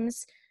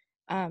times,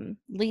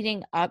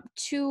 leading up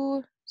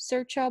to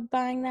Sir Chubb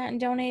buying that and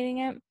donating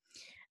it.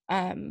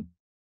 And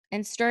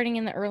starting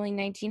in the early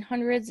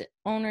 1900s,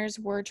 owners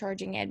were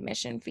charging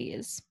admission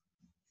fees.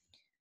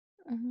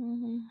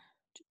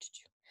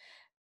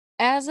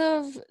 As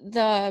of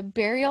the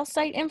burial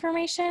site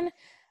information,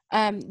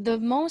 the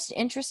most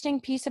interesting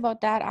piece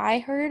about that I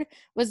heard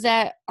was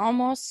that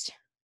almost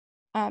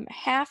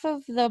half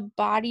of the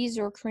bodies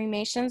or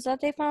cremations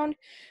that they found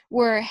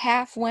were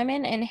half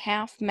women and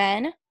half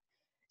men.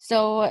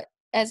 So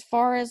as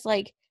far as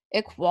like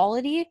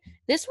equality,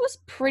 this was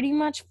pretty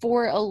much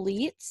for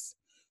elites,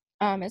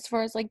 as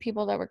far as like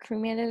people that were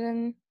cremated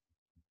and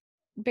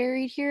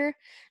buried here.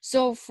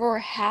 So for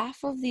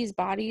half of these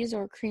bodies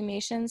or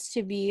cremations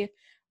to be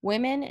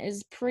women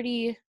is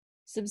pretty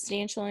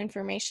substantial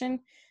information,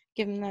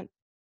 given that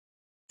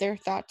they're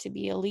thought to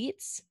be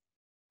elites.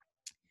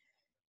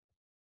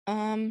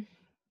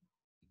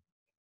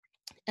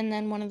 And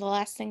then one of the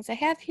last things I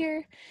have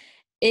here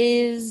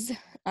is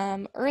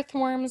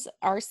earthworms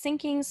are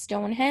sinking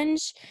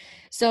Stonehenge.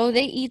 So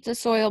they eat the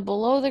soil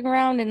below the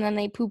ground and then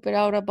they poop it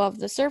out above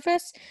the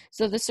surface.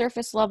 So the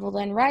surface level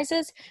then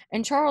rises.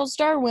 And Charles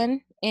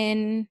Darwin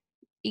in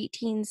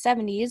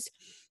 1870s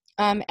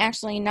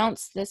actually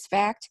announced this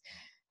fact.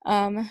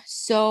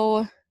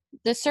 So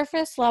the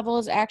surface level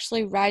is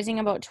actually rising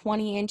about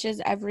 20 inches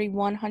every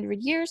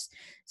 100 years.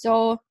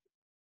 So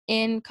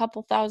in a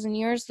couple thousand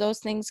years, those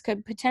things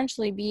could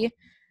potentially be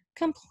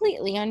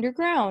completely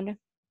underground.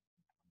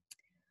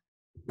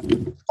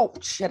 Oh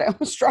shit, I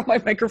almost dropped my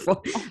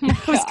microphone. Oh my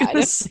I was gonna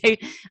God. say,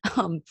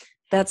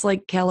 that's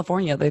like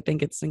California. They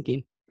think it's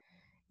sinking.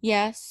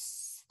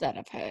 Yes, that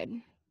I've heard.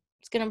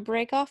 It's gonna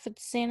break off at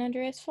the San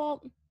Andreas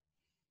Fault.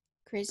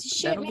 Crazy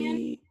shit,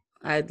 man.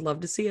 I'd love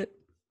to see it.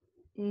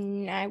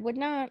 I would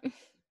not.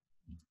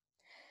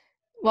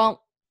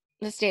 Well,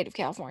 the state of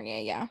California,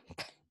 yeah.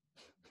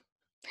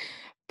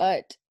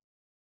 But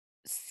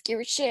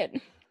scary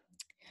shit.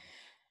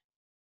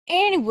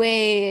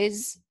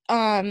 Anyways,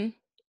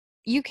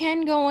 you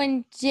can go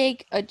and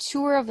take a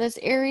tour of this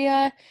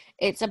area.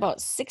 It's about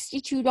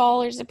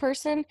 $62 a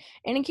person.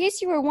 And in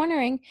case you were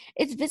wondering,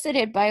 it's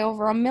visited by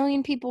over 1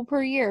 million people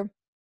per year.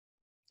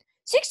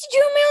 62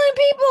 million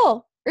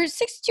people! Or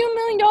 $62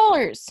 million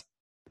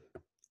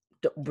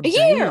a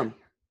year! Damn.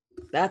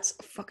 That's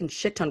a fucking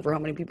shit ton for how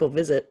many people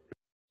visit.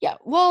 Yeah,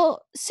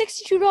 well,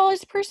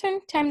 $62 a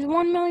person times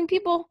 1 million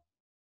people.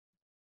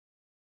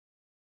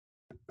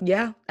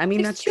 Yeah, I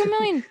mean, that's 62 true.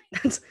 million.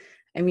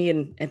 I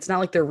mean, it's not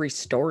like they're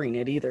restoring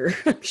it either,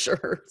 I'm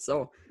sure.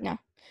 So, No.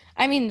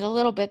 I mean, the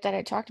little bit that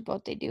I talked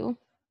about, they do.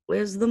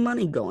 where's the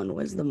money going?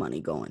 Where's the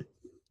money going?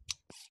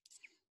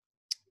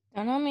 I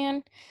don't know,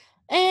 man.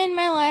 And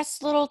my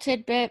last little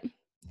tidbit.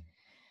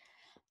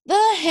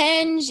 The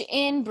henge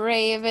in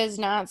Brave is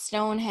not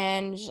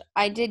Stonehenge.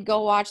 I did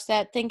go watch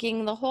that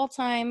thinking the whole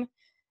time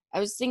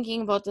I was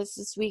thinking about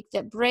this week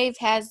that Brave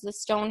has the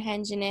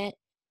Stonehenge in it.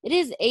 It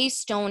is a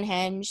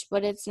Stonehenge,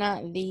 but it's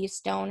not the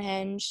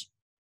Stonehenge.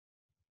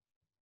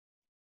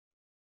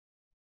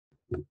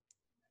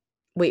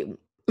 Wait,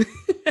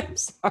 I'm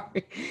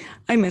sorry.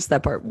 I missed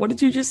that part. What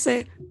did you just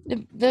say?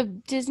 The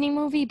Disney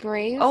movie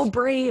Brave. Oh,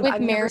 Brave. With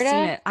I've never seen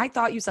Merida? it. I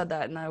thought you said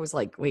that, and I was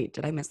like, wait,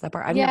 did I miss that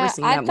part? I've Yeah, never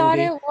seen I that thought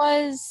movie. it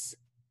was.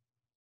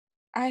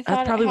 I thought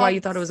That's it probably why had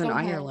you thought it was in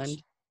Stonehenge.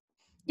 Ireland.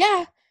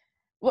 Yeah,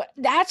 well,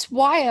 that's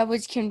why I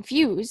was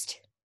confused.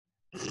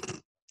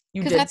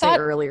 You 'Cause I did say thought-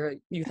 earlier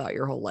you thought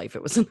your whole life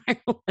it was in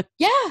Ireland.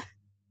 Yeah,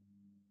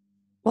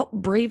 Well,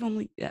 Brave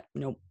only. Yeah,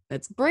 nope.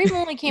 That's. Brave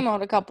only came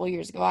out a couple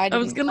years ago. I I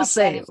was didn't gonna watch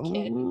that say. as a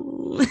kid.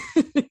 ooh.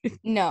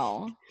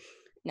 No.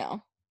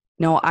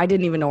 No, I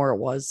didn't even know where it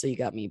was, so you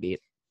got me beat.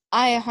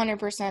 I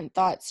 100%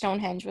 thought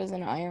Stonehenge was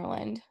in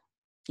Ireland.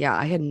 Yeah,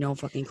 I had no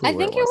fucking clue. I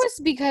think it was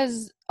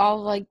because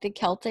all like the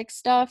Celtic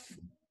stuff,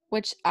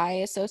 which I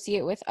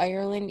associate with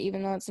Ireland,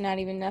 even though it's not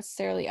even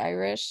necessarily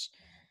Irish.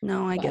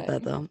 No, I get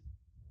but- that though.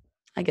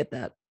 I get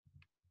that.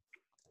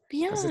 But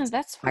yeah, 'Cause it's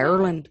that's why-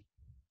 Ireland.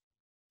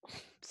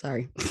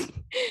 Sorry.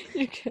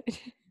 You're good.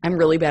 I'm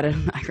really bad at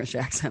an Irish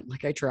accent.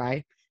 Like I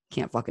try.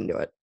 Can't fucking do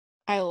it.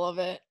 I love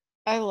it.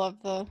 I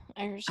love the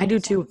Irish. I do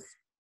too. accents.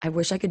 I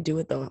wish I could do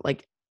it though.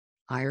 Like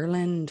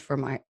Ireland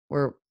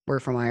we're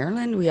from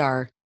Ireland. We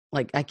are.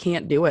 Like I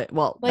can't do it.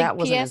 Well, Like that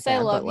wasn't as P.S. I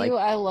bad, love but you.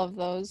 like I love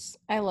those.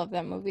 I love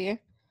that movie.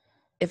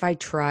 if I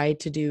try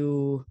to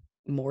do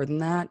more than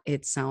that,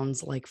 it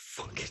sounds like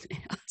fucking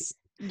ass.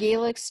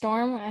 Gaelic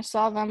Storm. I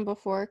saw them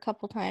before a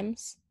couple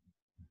times.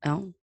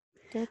 Oh,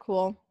 They're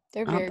cool.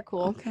 They're I'll- very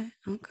cool.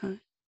 Okay.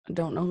 I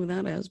don't know who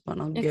that is, but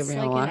I'll give It's you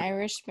like a an lot.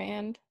 Irish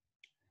band.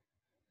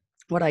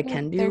 What I Yeah,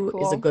 can they're do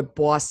is a cool. good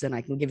Boston.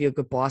 I can give you a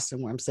good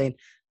Boston where I'm saying,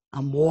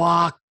 I'm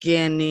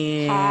walking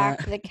in.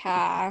 Park the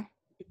car.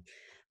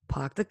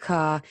 Park the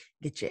car.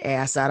 Get your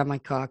ass out of my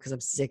car because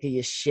I'm sick of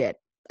your shit.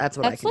 That's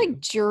what I That's can like do.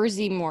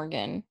 Jersey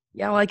Morgan.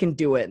 Yeah, well, I can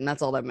do it, and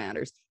that's all that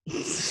matters.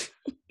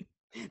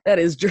 That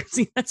is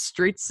Jersey. That's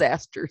straight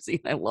sass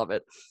Jersey. I love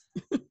it.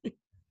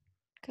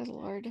 Good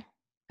lord.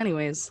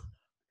 Anyways,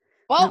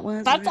 Well,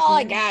 was that's our all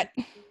I plan.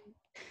 got.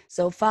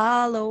 so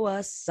follow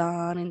us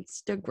on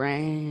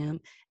Instagram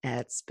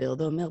at Spill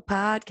the Milk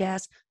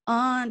Podcast.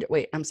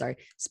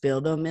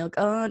 Spill the Milk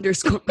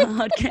 _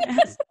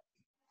 podcast.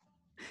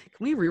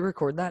 Can we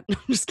re-record that? No,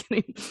 I'm just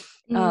kidding.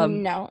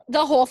 No,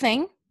 the whole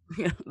thing.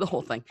 Yeah, the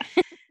whole thing.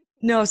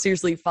 No,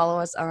 seriously, follow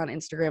us on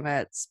Instagram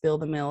at Spill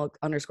the Milk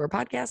 _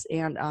 podcast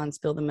and on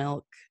Spill the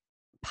Milk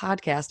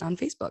podcast on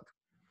Facebook.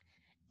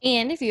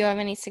 And if you have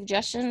any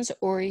suggestions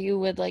or you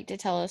would like to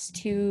tell us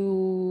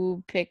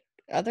to pick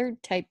other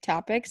type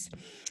topics,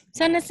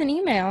 send us an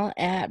email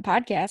at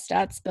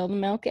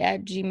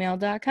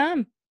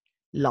podcast.spillthemilk@gmail.com.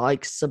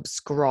 Like,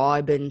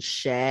 subscribe, and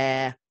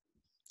share.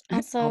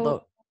 Also,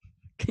 Although,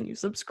 can you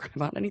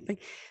subscribe on anything?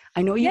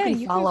 I know you Yeah, can you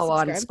can follow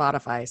on subscribe.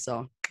 Spotify,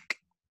 so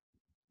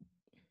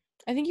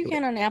I think you do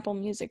can on Apple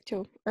Music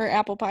too, or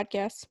Apple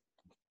Podcasts.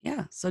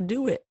 yeah, so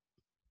do it.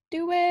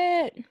 Do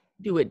it.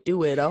 Do it.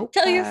 Okay.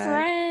 Tell your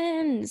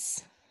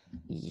friends.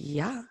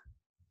 Yeah.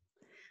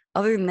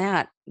 Other than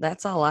that,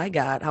 that's all I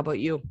got. How about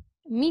you?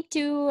 Me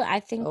too. I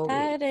think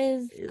Okay. that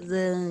is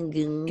Goodbye.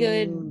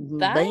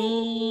 goodbye.